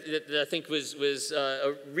something that I think was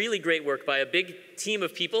a really great work by a big team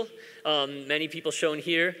of people. Many people shown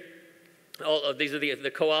here. These are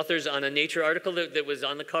the co-authors on a Nature article that was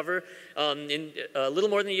on the cover in a little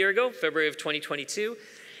more than a year ago, February of 2022.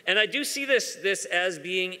 And I do see this as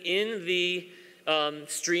being in the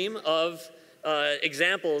stream of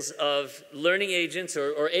examples of learning agents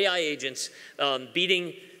or AI agents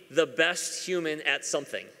beating the best human at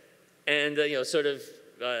something. And sort of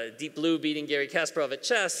Deep Blue beating Garry Kasparov at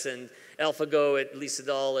chess, and AlphaGo at Lisa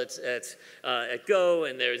Dahl at Go,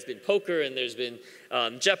 and there's been poker, and there's been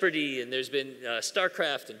Jeopardy, and there's been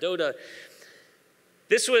StarCraft and Dota.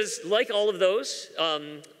 This was like all of those.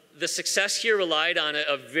 The success here relied on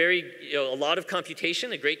a lot of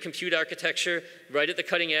computation, a great compute architecture, right at the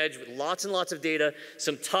cutting edge with lots and lots of data,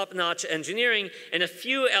 some top-notch engineering, and a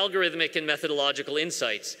few algorithmic and methodological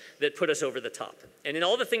insights that put us over the top. And in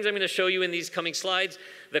all the things I'm going to show you in these coming slides,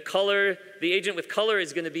 the agent with color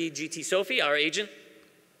is going to be GT Sophie, our agent,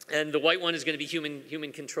 and the white one is going to be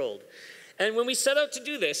human controlled. And when we set out to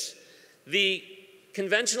do this, the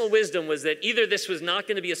conventional wisdom was that either this was not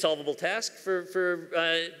going to be a solvable task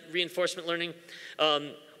for reinforcement learning,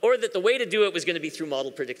 or that the way to do it was going to be through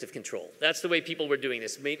model predictive control. That's the way people were doing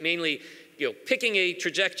this, mainly picking a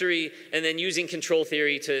trajectory and then using control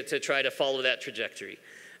theory to try to follow that trajectory.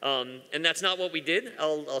 And that's not what we did.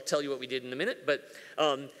 I'll tell you what we did in a minute. But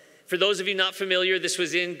for those of you not familiar, this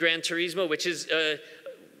was in Gran Turismo, which is,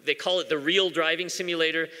 they call it the real driving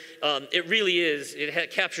simulator. It really is. It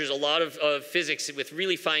captures a lot of physics with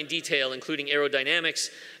really fine detail, including aerodynamics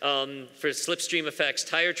for slipstream effects,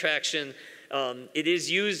 tire traction. It is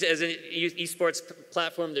used as an esports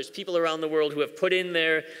platform. There's people around the world who have put in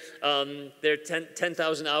their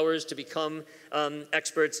 10,000 hours to become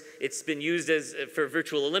experts. It's been used for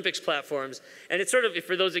virtual Olympics platforms. And it's sort of,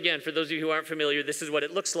 for those of you who aren't familiar, this is what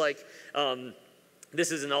it looks like.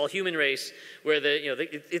 This is an all-human race where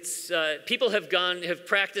people have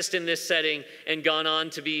practiced in this setting and gone on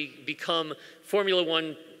to become Formula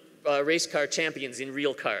One race car champions in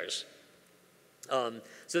real cars.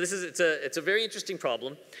 So it's a very interesting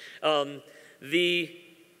problem. The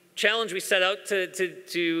challenge we set out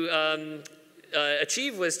to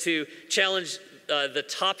achieve was to challenge the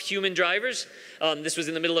top human drivers. This was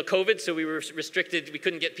in the middle of COVID, so we were restricted. We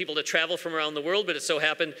couldn't get people to travel from around the world, but it so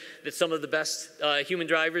happened that some of the best human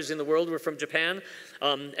drivers in the world were from Japan,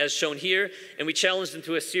 as shown here. And we challenged them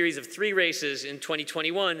to a series of 3 races in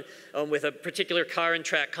 2021 with a particular car and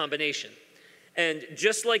track combination. And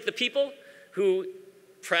just like the people who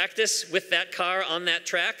practice with that car on that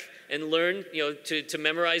track and learn to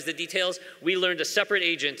memorize the details, we learned a separate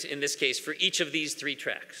agent in this case for each of these 3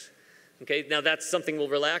 tracks. Okay, now that's something we'll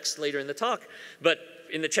relax later in the talk, but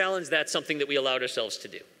in the challenge, that's something that we allowed ourselves to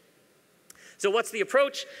do. So what's the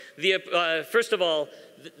approach? First of all,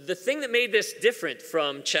 the thing that made this different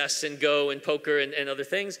from chess and Go and poker and other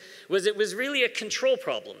things was it was really a control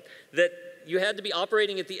problem, that you had to be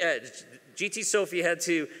operating at the edge. GT Sophie had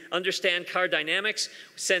to understand car dynamics,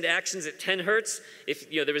 send actions at 10 hertz. If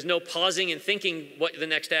there was no pausing and thinking what the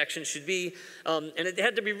next action should be. And it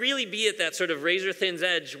had to really be at that sort of razor-thin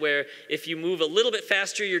edge where if you move a little bit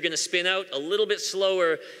faster, you're going to spin out. A little bit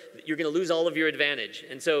slower, you're going to lose all of your advantage.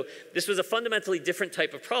 And so this was a fundamentally different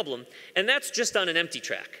type of problem. And that's just on an empty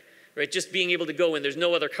track. Right, just being able to go when there's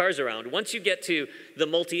no other cars around. Once you get to the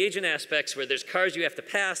multi-agent aspects where there's cars you have to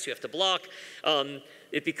pass, you have to block,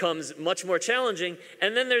 it becomes much more challenging.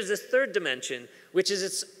 And then there's this third dimension, which is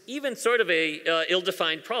it's even sort of a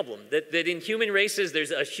ill-defined problem. That in human races,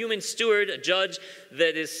 there's a human steward, a judge,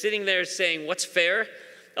 that is sitting there saying, what's fair?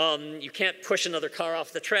 You can't push another car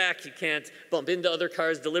off the track. You can't bump into other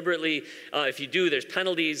cars deliberately. If you do, there's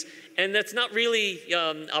penalties. And that's not really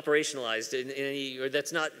operationalized in any, or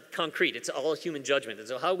that's not concrete. It's all human judgment. And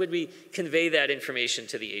so how would we convey that information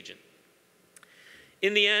to the agent?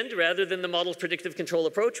 In the end, rather than the model predictive control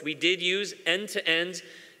approach, we did use end-to-end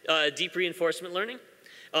deep reinforcement learning.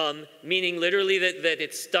 Meaning literally that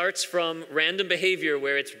it starts from random behavior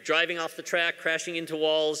where it's driving off the track, crashing into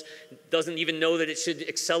walls, doesn't even know that it should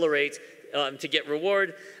accelerate to get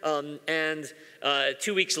reward. And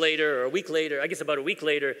 2 weeks later, or a week later, I guess about a week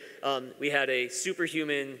later, we had a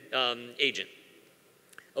superhuman agent.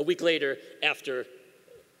 A week later, after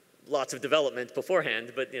lots of development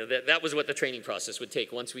beforehand, but that was what the training process would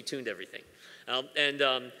take once we tuned everything.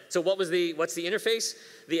 So what's the interface?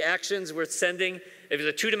 The actions we're sending, it was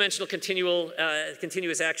a two-dimensional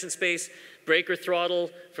continuous action space, brake or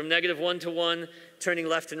throttle from -1 to 1, turning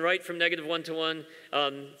left and right from -1 to 1,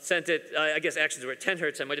 sent it, I guess actions were at 10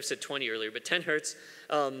 hertz, I might have said 20 earlier, but 10 hertz.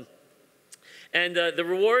 The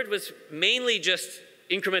reward was mainly just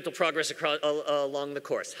incremental progress along the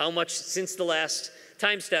course. How much since the last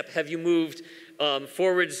time step have you moved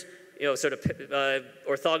forwards, sort of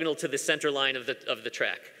orthogonal to the center line of the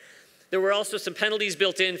track. There were also some penalties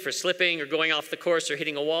built in for slipping or going off the course or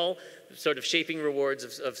hitting a wall, sort of shaping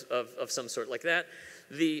rewards of some sort like that.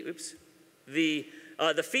 The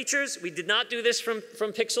features, we did not do this from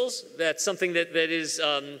pixels. That's something that is,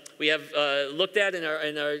 we have looked at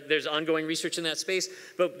there's ongoing research in that space.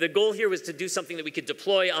 But the goal here was to do something that we could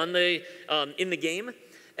deploy on in the game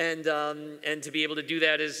and to be able to do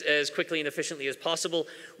that as quickly and efficiently as possible.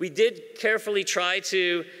 We did carefully try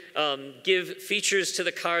to give features to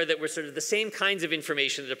the car that were sort of the same kinds of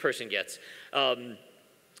information that a person gets.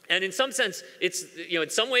 And in some sense, in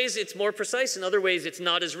some ways it's more precise, in other ways it's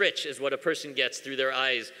not as rich as what a person gets through their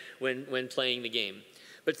eyes when playing the game.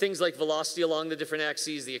 But things like velocity along the different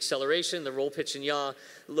axes, the acceleration, the roll, pitch, and yaw,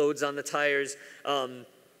 loads on the tires,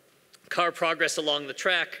 car progress along the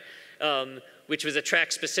track, which was a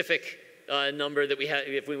track-specific number that we had.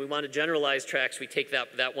 If we want to generalize tracks, we take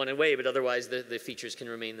that one away, but otherwise the features can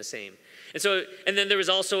remain the same. And then there was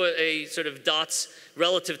also a sort of dots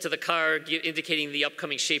relative to the car indicating the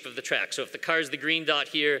upcoming shape of the track. So if the car is the green dot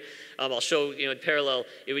here, I'll show in parallel,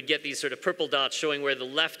 it would get these sort of purple dots showing where the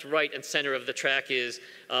left, right, and center of the track is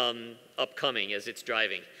upcoming as it's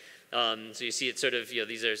driving. So you see it sort of,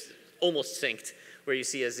 these are almost synced, where you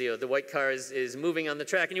see as the white car is moving on the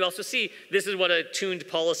track. And you also see this is what a tuned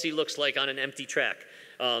policy looks like on an empty track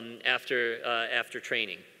after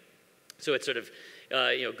training. So it's sort of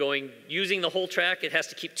using the whole track. It has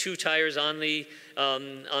to keep 2 tires on the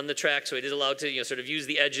track, so it is allowed to sort of use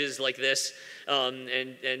the edges like this, and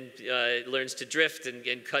it learns to drift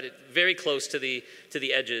and cut it very close to the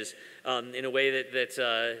edges in a way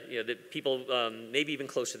that people maybe even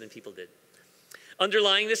closer than people did.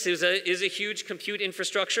 Underlying this is a huge compute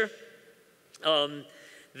infrastructure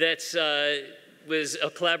that was a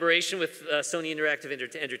collaboration with Sony Interactive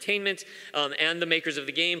Entertainment and the makers of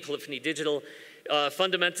the game, Polyphony Digital.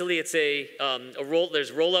 Fundamentally, it's there's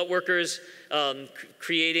rollout workers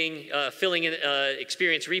creating, filling an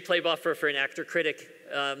experience replay buffer for an actor-critic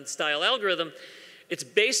style algorithm. It's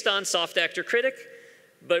based on soft actor-critic,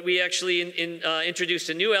 but we actually introduced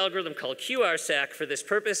a new algorithm called QRSAC for this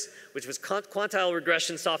purpose, which was quantile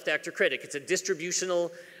regression soft actor-critic. It's a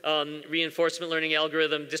distributional reinforcement learning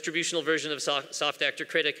algorithm, distributional version of soft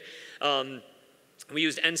actor-critic. We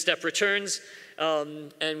used n-step returns,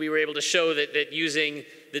 and we were able to show that using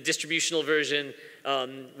the distributional version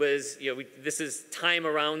this is time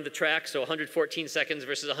around the track, so 114 seconds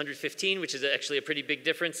versus 115, which is actually a pretty big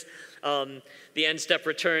difference. The n-step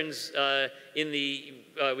returns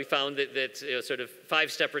we found that sort of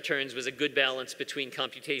 5-step returns was a good balance between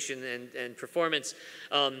computation and performance.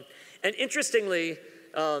 And interestingly,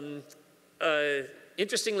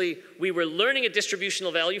 we were learning a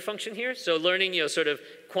distributional value function here. So learning, sort of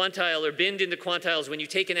quantile or binned into quantiles. When you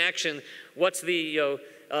take an action, what's the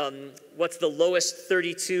lowest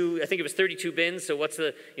 32? I think it was 32 bins. So what's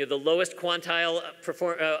the lowest quantile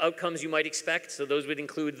outcomes you might expect? So those would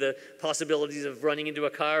include the possibilities of running into a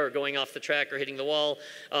car or going off the track or hitting the wall,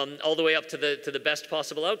 all the way up to the best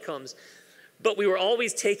possible outcomes. But we were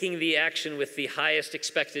always taking the action with the highest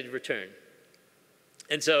expected return.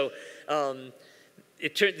 And so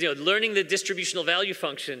it turned, learning the distributional value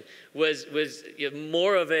function was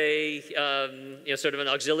more of a sort of an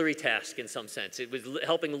auxiliary task in some sense. It was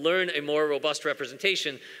helping learn a more robust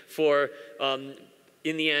representation for,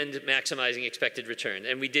 in the end, maximizing expected return.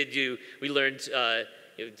 And we learned to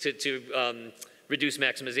reduce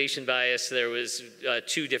maximization bias. There was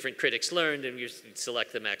 2 different critics learned, and we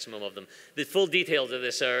select the maximum of them. The full details of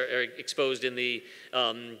this are exposed in the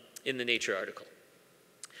Nature article.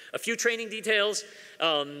 A few training details.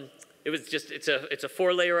 It's a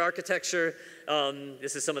 4-layer architecture.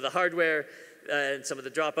 This is some of the hardware and some of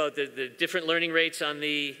the dropout. The different learning rates on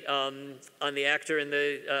the actor and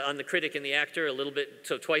on the critic and the actor, a little bit,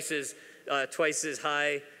 so twice as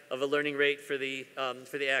high of a learning rate for the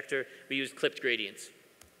actor. We used clipped gradients.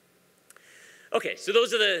 Okay, so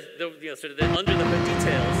those are sort of the under the hood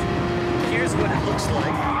details. Here's what it looks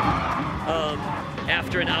like.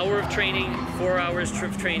 After an hour of training, 4 hours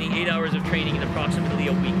of training, 8 hours of training, and approximately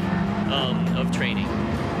a week of training.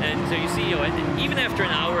 And so you see, even after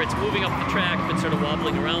an hour, it's moving up the track, but sort of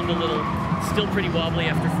wobbling around a little. Still pretty wobbly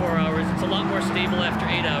after 4 hours. It's a lot more stable after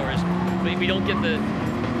 8 hours, but we don't get the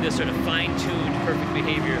sort of fine-tuned perfect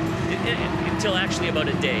behavior until actually about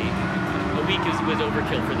a day. A week was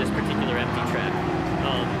overkill for this particular empty track.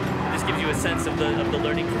 This gives you a sense of the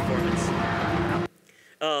learning performance.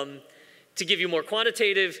 To give you more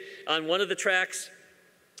quantitative, on one of the tracks,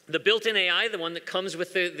 the built-in AI, the one that comes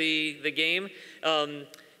with the game,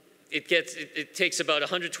 it takes about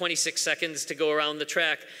 126 seconds to go around the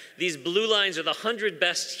track. These blue lines are the 100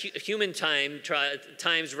 best human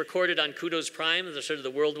times recorded on Kudos Prime, the sort of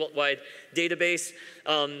the worldwide database.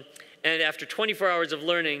 And after 24 hours of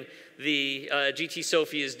learning, the GT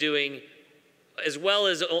Sophie is doing as well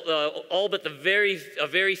as all but a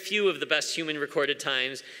very few of the best human recorded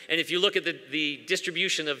times. And if you look at the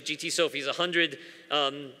distribution of GT Sophies, 100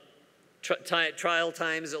 trial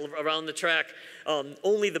times around the track,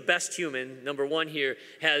 only the best human, number one here,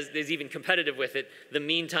 is even competitive with it. The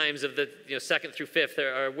mean times of the second through fifth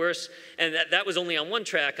are worse. And that was only on one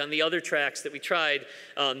track. On the other tracks that we tried,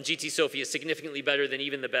 GT Sophie is significantly better than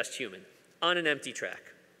even the best human on an empty track.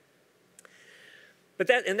 But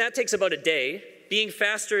that takes about a day. Being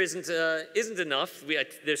faster isn't enough.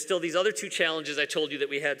 There's still these other two challenges I told you that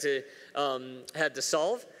we had to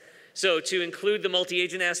solve. So to include the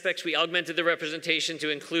multi-agent aspects, we augmented the representation to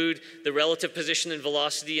include the relative position and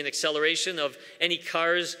velocity and acceleration of any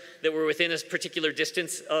cars that were within a particular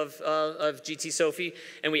distance of GT Sophie.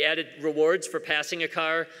 And we added rewards for passing a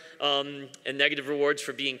car and negative rewards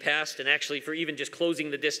for being passed, and actually for even just closing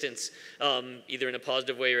the distance, either in a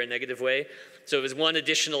positive way or a negative way. So it was one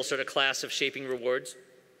additional sort of class of shaping rewards.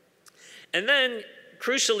 And then,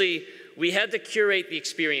 crucially, we had to curate the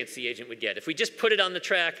experience the agent would get. If we just put it on the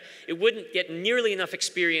track, it wouldn't get nearly enough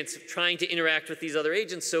experience trying to interact with these other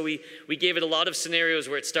agents, so we gave it a lot of scenarios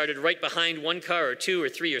where it started right behind one car, or two, or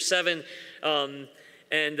three, or seven, so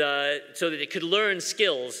that it could learn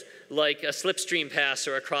skills like a slipstream pass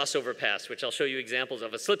or a crossover pass, which I'll show you examples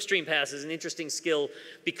of. A slipstream pass is an interesting skill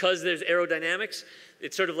because there's aerodynamics.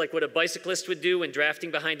 It's sort of like what a bicyclist would do when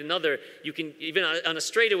drafting behind another. You can, even on a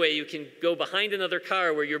straightaway, you can go behind another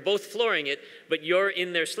car where you're both flooring it, but you're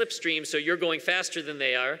in their slipstream, so you're going faster than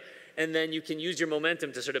they are, and then you can use your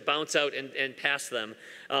momentum to sort of bounce out and pass them.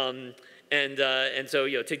 And so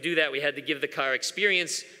to do that, we had to give the car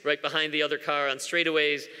experience right behind the other car on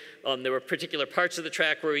straightaways. There were particular parts of the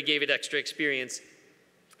track where we gave it extra experience.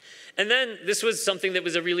 And then this was something that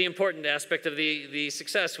was a really important aspect of the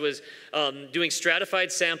success, was doing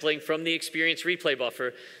stratified sampling from the experience replay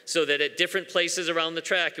buffer, so that at different places around the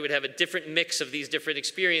track, it would have a different mix of these different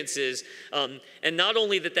experiences. And not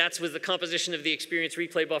only that was the composition of the experience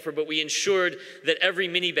replay buffer, but we ensured that every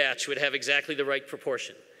mini batch would have exactly the right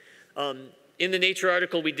proportion. In the Nature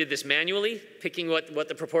article, we did this manually, picking what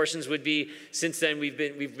the proportions would be. Since then, we've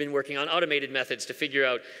been working on automated methods to figure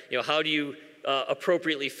out, how do you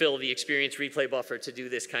appropriately fill the experience replay buffer to do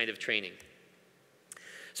this kind of training.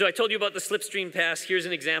 So I told you about the slipstream pass. Here's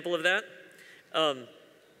an example of that.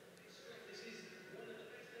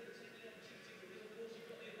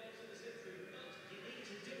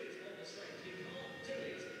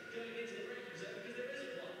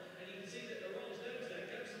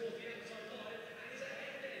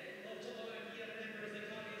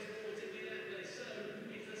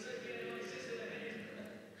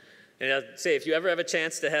 And I'd say, if you ever have a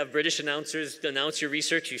chance to have British announcers announce your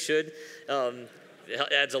research, you should.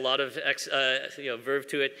 It adds a lot of verve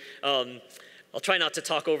to it. I'll try not to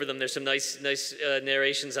talk over them. There's some nice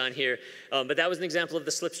narrations on here. But that was an example of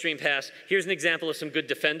the slipstream pass. Here's an example of some good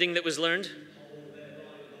defending that was learned.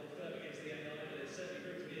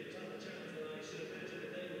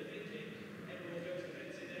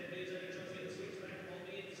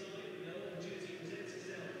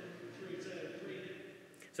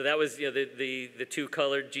 So that was the two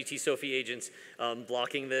colored GT Sophie agents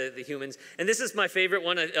blocking the humans. And this is my favorite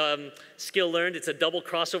one, skill learned. It's a double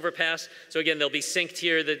crossover pass. So again, they'll be synced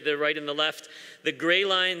here, the right and the left. The gray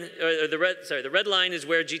line, or the red line is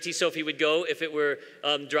where GT Sophie would go if it were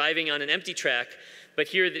driving on an empty track. But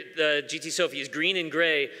here, the GT Sophie is green and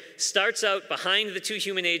gray, starts out behind the two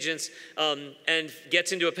human agents, and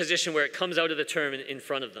gets into a position where it comes out of the turn in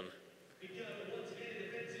front of them.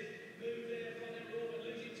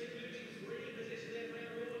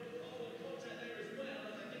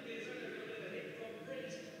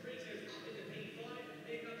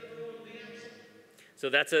 So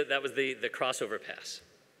that was the crossover pass.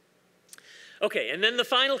 Okay, and then the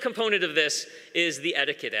final component of this is the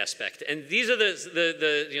etiquette aspect. And these are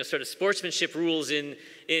the sort of sportsmanship rules in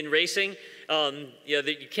racing.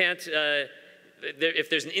 That you can't, if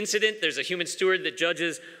there's an incident, there's a human steward that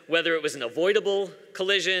judges whether it was an avoidable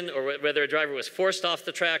collision or whether a driver was forced off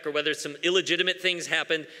the track or whether some illegitimate things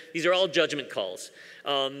happened. These are all judgment calls.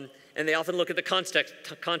 And they often look at the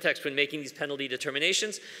context when making these penalty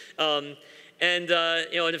determinations. And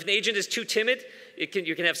if an agent is too timid,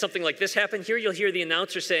 you can have something like this happen. Here you'll hear the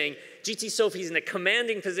announcer saying, GT Sophie's in a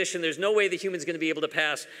commanding position. There's no way the human's going to be able to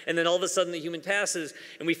pass. And then all of a sudden the human passes.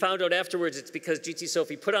 And we found out afterwards it's because GT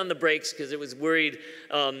Sophie put on the brakes because it was worried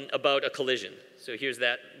about a collision. So here's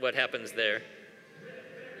what happens there.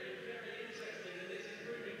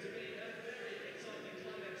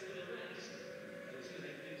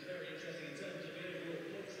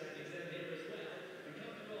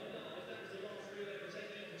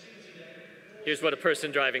 Here's what a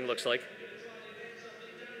person driving looks like.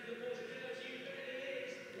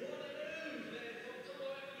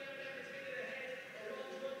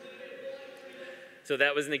 So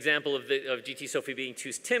that was an example of GT Sophie being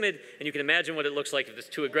too timid, and you can imagine what it looks like if it's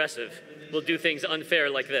too aggressive. We'll do things unfair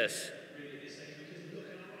like this.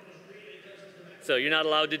 So you're not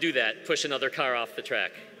allowed to do that, push another car off the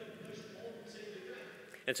track.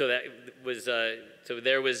 And so that was,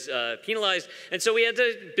 penalized. And so we had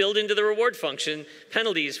to build into the reward function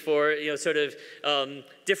penalties for,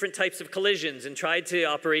 different types of collisions and tried to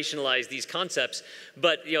operationalize these concepts.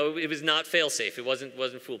 But, it was not fail-safe. It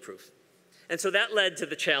wasn't foolproof. And so that led to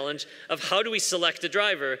the challenge of how do we select a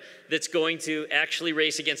driver that's going to actually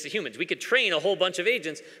race against the humans. We could train a whole bunch of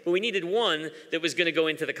agents, but we needed one that was going to go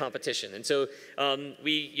into the competition. And so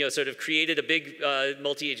we created a big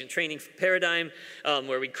multi-agent training paradigm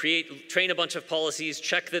where we train a bunch of policies,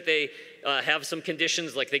 check that they have some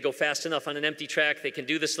conditions, like they go fast enough on an empty track, they can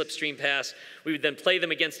do the slipstream pass. We would then play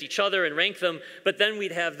them against each other and rank them, but then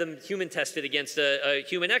we'd have them human tested against a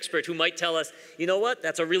human expert who might tell us, you know what,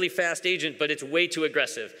 that's a really fast agent, but it's way too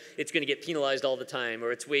aggressive. It's going to get penalized all the time,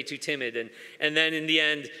 or it's way too timid. And then in the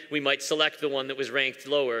end, we might select the one that was ranked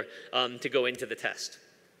lower to go into the test.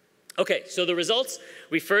 Okay, so the results,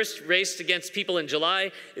 we first raced against people in July.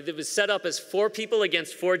 It was set up as 4 people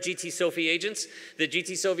against 4 GT Sophie agents. The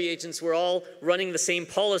GT Sophie agents were all running the same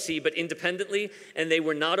policy, but independently, and they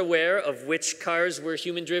were not aware of which cars were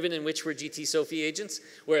human-driven and which were GT Sophie agents,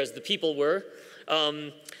 whereas the people were.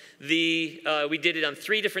 We did it on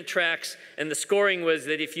 3 different tracks, and the scoring was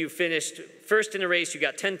that if you finished first in a race, you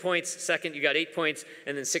got 10 points, second, you got 8 points,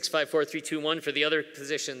 and then 6, 5, 4, 3, 2, 1 for the other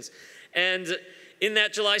positions. And in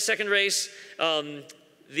that July 2nd race,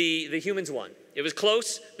 the humans won. It was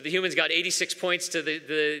close, but the humans got 86 points to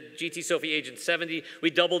the GT Sophie agent 70.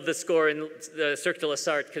 We doubled the score in the Cirque de la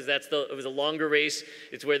Sarthe because it was a longer race.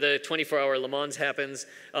 It's where the 24-hour Le Mans happens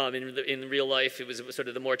in real life. It was sort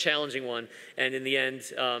of the more challenging one. And in the end,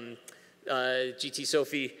 GT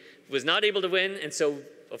Sophie was not able to win. And so,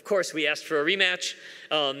 of course, we asked for a rematch.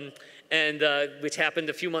 Which happened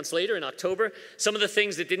a few months later in October. Some of the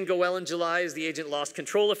things that didn't go well in July is the agent lost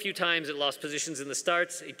control a few times. It lost positions in the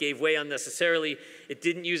starts. It gave way unnecessarily. It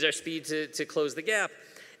didn't use our speed to close the gap.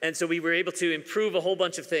 And so we were able to improve a whole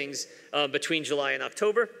bunch of things between July and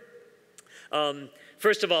October.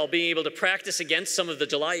 First of all, being able to practice against some of the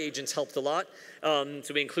July agents helped a lot.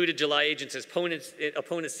 So we included July agents as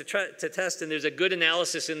opponents to test. And there's a good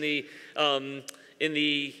analysis in the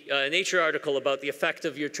Nature article about the effect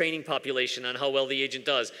of your training population on how well the agent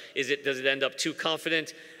does. Does it end up too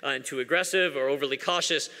confident and too aggressive, or overly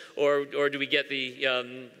cautious, or do we get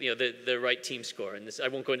the right team score? And I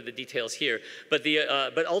won't go into the details here, but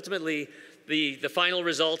ultimately the final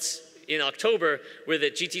results in October were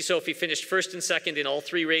that GT Sophie finished first and second in all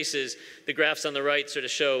 3 races. The graphs on the right sort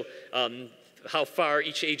of show how far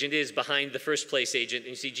each agent is behind the first place agent.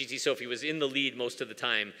 And you see GT Sophie was in the lead most of the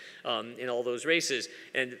time in all those races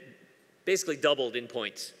and basically doubled in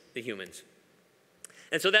points the humans.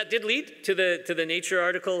 And so that did lead to the Nature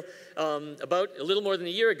article about a little more than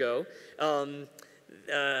a year ago. I'm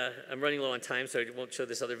running low on time, so I won't show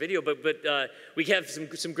this other video, but we have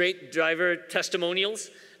some great driver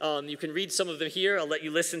testimonials. You can read some of them here. I'll let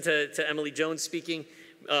you listen to Emily Jones speaking.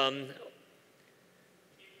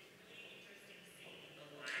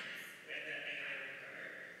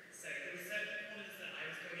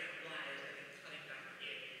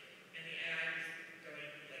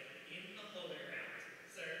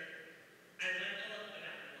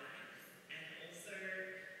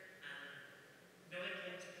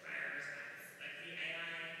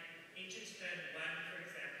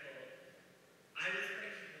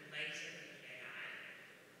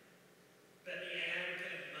 But the AI would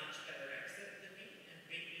get a much better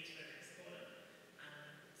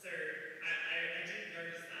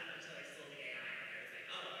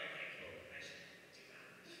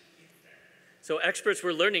So experts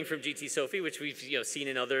were learning from GT Sophie, which we've seen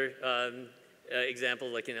in other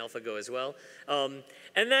examples, like in AlphaGo as well. And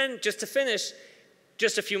then just to finish,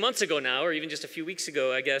 just a few months ago now, or even just a few weeks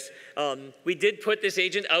ago, I guess, we did put this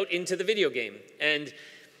agent out into the video game. And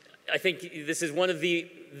I think this is one of the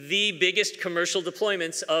biggest commercial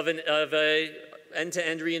deployments of a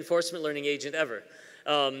end-to-end reinforcement learning agent ever.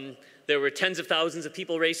 There were tens of thousands of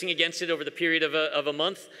people racing against it over the period of a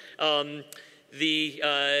month. It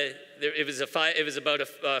was about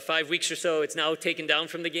 5 weeks or so. It's now taken down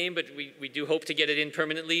from the game, but we do hope to get it in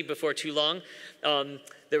permanently before too long.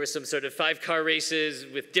 There were some sort of 5-car races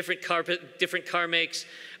with different car makes.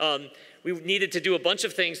 We needed to do a bunch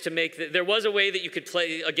of things to make there was a way that you could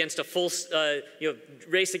play against a full,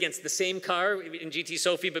 race against the same car in GT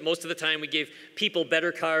Sophie, but most of the time we gave people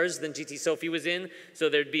better cars than GT Sophie was in, so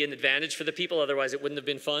there'd be an advantage for the people, otherwise it wouldn't have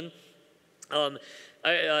been fun.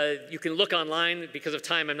 You can look online. Because of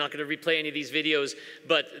time, I'm not going to replay any of these videos,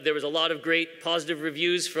 but there was a lot of great positive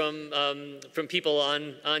reviews from people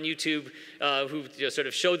on YouTube who sort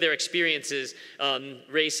of showed their experiences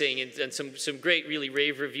racing, and some great, really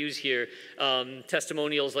rave reviews here.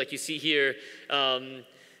 Testimonials like you see here.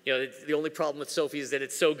 The only problem with Sophie is that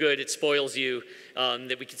it's so good it spoils you,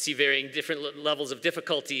 that we can see varying different levels of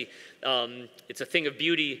difficulty. It's a thing of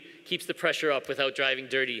beauty, keeps the pressure up without driving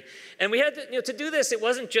dirty. And we had to do this, it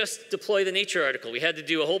wasn't just deploy the Nature article. We had to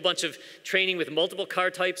do a whole bunch of training with multiple car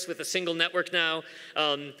types with a single network now.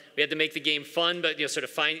 We had to make the game fun, but sort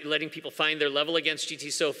of letting people find their level against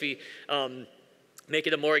GT Sophie. Make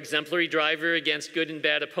it a more exemplary driver against good and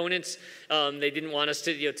bad opponents. They didn't want us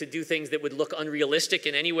to do things that would look unrealistic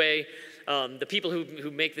in any way. The people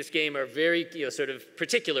who make this game are very sort of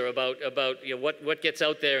particular about what gets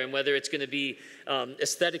out there and whether it's going to be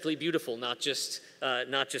aesthetically beautiful, not just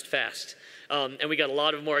fast. And we got a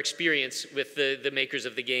lot of more experience with the makers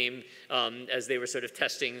of the game as they were sort of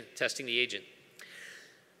testing the agent.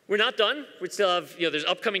 We're not done. We still have, there's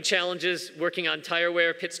upcoming challenges, working on tire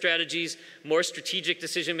wear, pit strategies, more strategic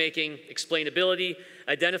decision-making, explainability,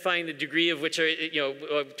 identifying the degree of which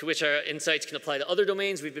to which our insights can apply to other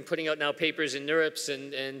domains. We've been putting out now papers in NeurIPS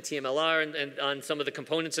and TMLR and on some of the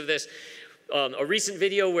components of this. A recent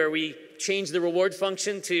video where we changed the reward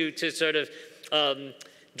function to sort of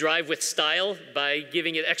drive with style by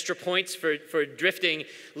giving it extra points for drifting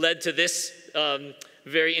led to this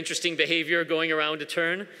very interesting behavior going around a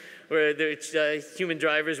turn where human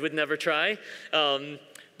drivers would never try,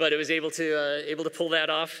 but it was able to pull that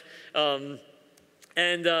off,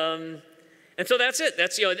 and so that's it.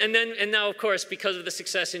 That's and now of course, because of the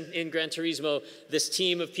success in Gran Turismo, this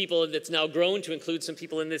team of people that's now grown to include some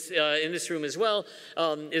people in this room as well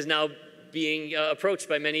is now being approached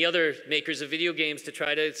by many other makers of video games to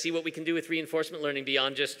try to see what we can do with reinforcement learning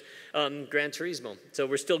beyond just Gran Turismo. So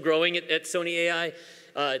we're still growing at Sony AI.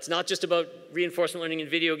 It's not just about reinforcement learning in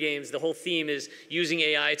video games. The whole theme is using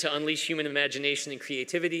AI to unleash human imagination and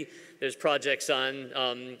creativity. There's projects on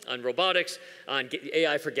robotics, on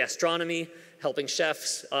AI for gastronomy, helping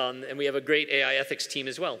chefs, and we have a great AI ethics team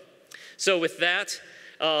as well. So with that,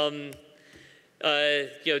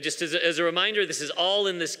 just as a reminder, this is all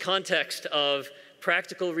in this context of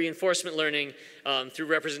practical reinforcement learning through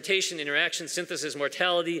representation, interaction, synthesis,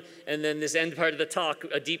 mortality, and then this end part of the talk,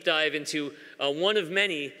 a deep dive into one of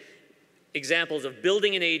many examples of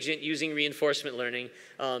building an agent using reinforcement learning.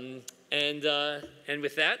 And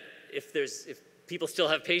with that, if people still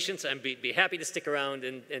have patience, I'd be happy to stick around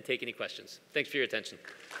and take any questions. Thanks for your attention.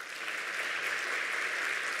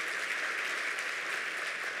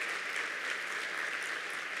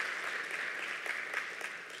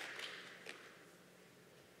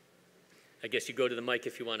 I guess you go to the mic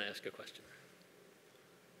if you want to ask a question.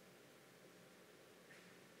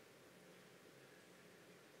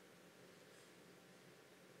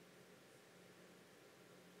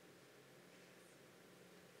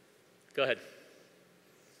 Go ahead.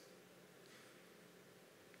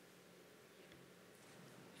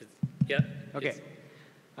 Yeah? Okay.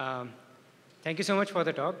 Thank you so much for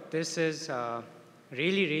the talk. This is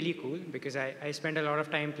really, really cool because I spend a lot of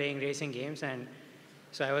time playing racing games, and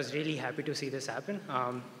so I was really happy to see this happen.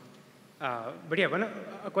 But yeah,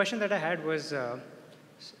 a question that I had was,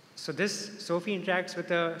 so this Sophie interacts with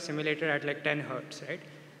the simulator at like 10 hertz, right?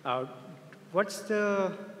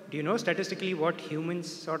 Do you know statistically what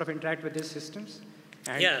humans sort of interact with these systems?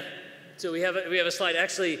 And yeah, so we have a slide.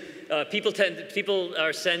 Actually, people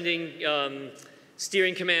are sending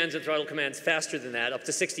steering commands and throttle commands faster than that, up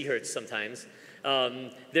to 60 hertz sometimes. So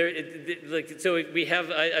we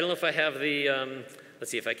have, I don't know if I have the,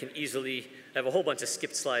 let's see if I can easily, I have a whole bunch of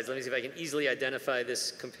skipped slides. Let me see if I can easily identify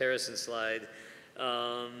this comparison slide.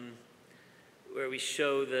 where we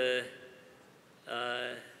show the,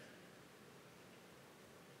 I'll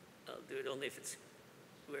do it only if it's,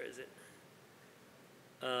 where is it?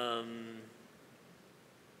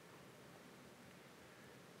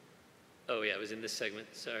 Oh yeah, it was in this segment,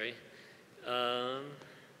 sorry.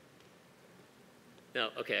 No,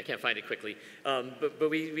 okay, I can't find it quickly. But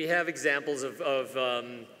we have examples of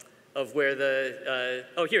where the,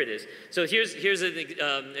 oh, here it is. So here's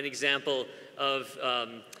an example of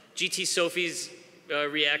GT Sophie's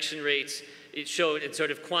reaction rates. It's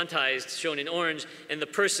sort of quantized, shown in orange, and the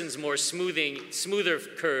person's more smoother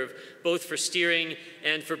curve, both for steering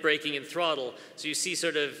and for braking and throttle. So you see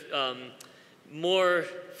sort of more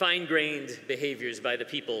fine-grained behaviors by the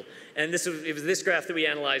people. And it was this graph that we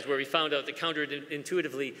analyzed where we found out that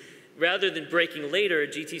counterintuitively, rather than braking later,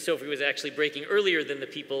 GT Sophie was actually braking earlier than the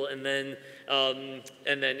people and then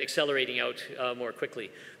accelerating out more quickly.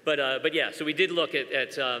 But yeah, so we did look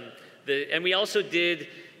at and we also did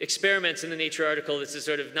experiments in the Nature article. This is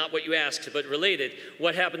sort of not what you asked, but related.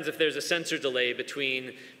 What happens if there's a sensor delay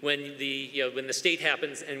between when the state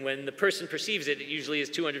happens and when the person perceives it? It usually is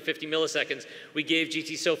 250 milliseconds. We gave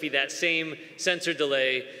GT Sophie that same sensor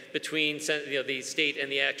delay between the state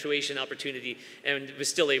and the actuation opportunity, and was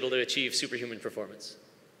still able to achieve superhuman performance.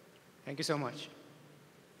 Thank you so much.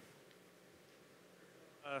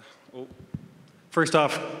 Well, first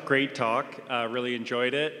off, great talk. Really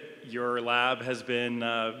enjoyed it. Your lab has been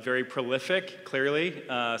very prolific, clearly.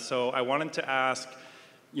 So I wanted to ask,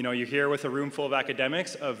 you're here with a room full of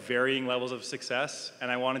academics of varying levels of success,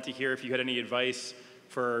 and I wanted to hear if you had any advice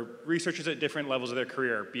for researchers at different levels of their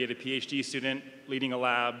career, be it a PhD student, leading a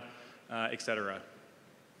lab, et cetera.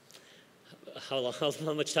 How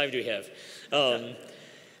much time do we have?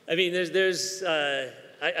 I mean,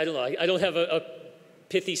 I don't know. I don't have a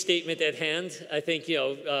pithy statement at hand. I think,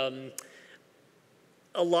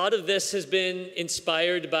 a lot of this has been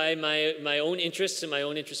inspired by my own interests and my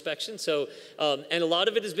own introspection. So, and a lot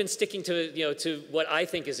of it has been sticking to what I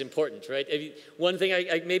think is important, right? I mean, one thing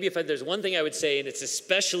there's one thing I would say, and it's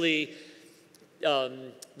especially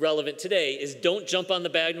relevant today, is don't jump on the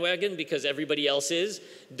bandwagon because everybody else is.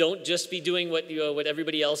 Don't just be doing what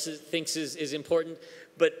everybody else thinks is important,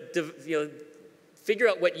 but figure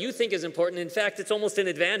out what you think is important. In fact, it's almost an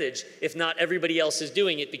advantage if not everybody else is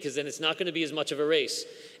doing it, because then it's not going to be as much of a race.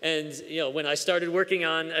 And when I started working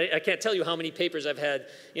on, I can't tell you how many papers I've had,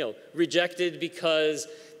 rejected because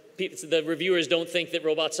the reviewers don't think that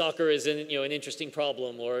robot soccer is an interesting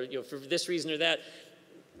problem, or for this reason or that.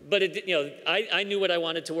 But I knew what I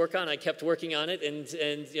wanted to work on. I kept working on it, and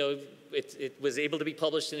it was able to be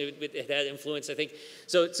published, and it had influence, I think.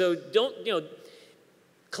 So don't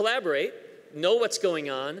collaborate. Know what's going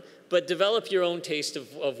on, but develop your own taste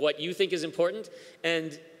of what you think is important,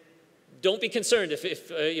 and don't be concerned if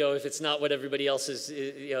it's not what everybody else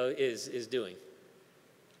is doing.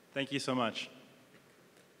 Thank you so much.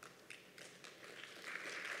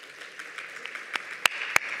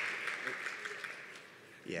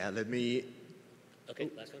 Yeah, let me. Okay,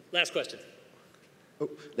 last one. Last question. Oh,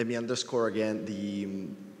 let me underscore again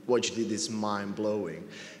what you did is mind-blowing,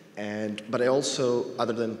 but I also,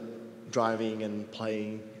 other than driving and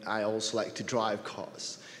playing, I also like to drive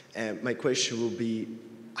cars. And my question will be,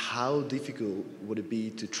 how difficult would it be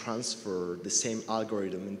to transfer the same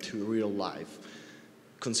algorithm into real life,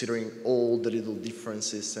 considering all the little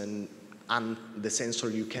differences and the sensor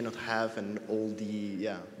you cannot have and all the,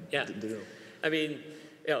 I mean,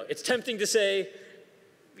 it's tempting to say,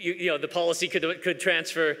 the policy could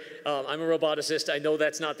transfer. I'm a roboticist. I know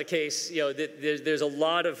that's not the case. There's a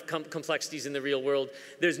lot of complexities in the real world.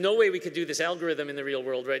 There's no way we could do this algorithm in the real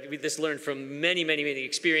world, right? This learned from many, many, many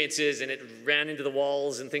experiences, and it ran into the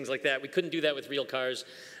walls and things like that. We couldn't do that with real cars.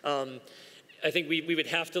 I think we would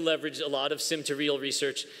have to leverage a lot of sim-to-real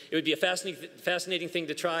research. It would be a fascinating thing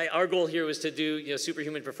to try. Our goal here was to do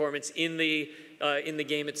superhuman performance in the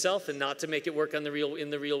game itself, and not to make it work in the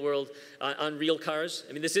real world on real cars.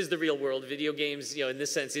 I mean, this is the real world. Video games, in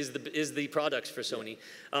this sense, is the products for Sony.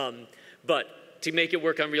 But to make it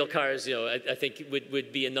work on real cars, I think it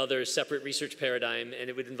would be another separate research paradigm,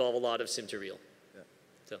 and it would involve a lot of sim-to-real. Yeah.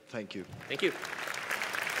 So, thank you. Thank you.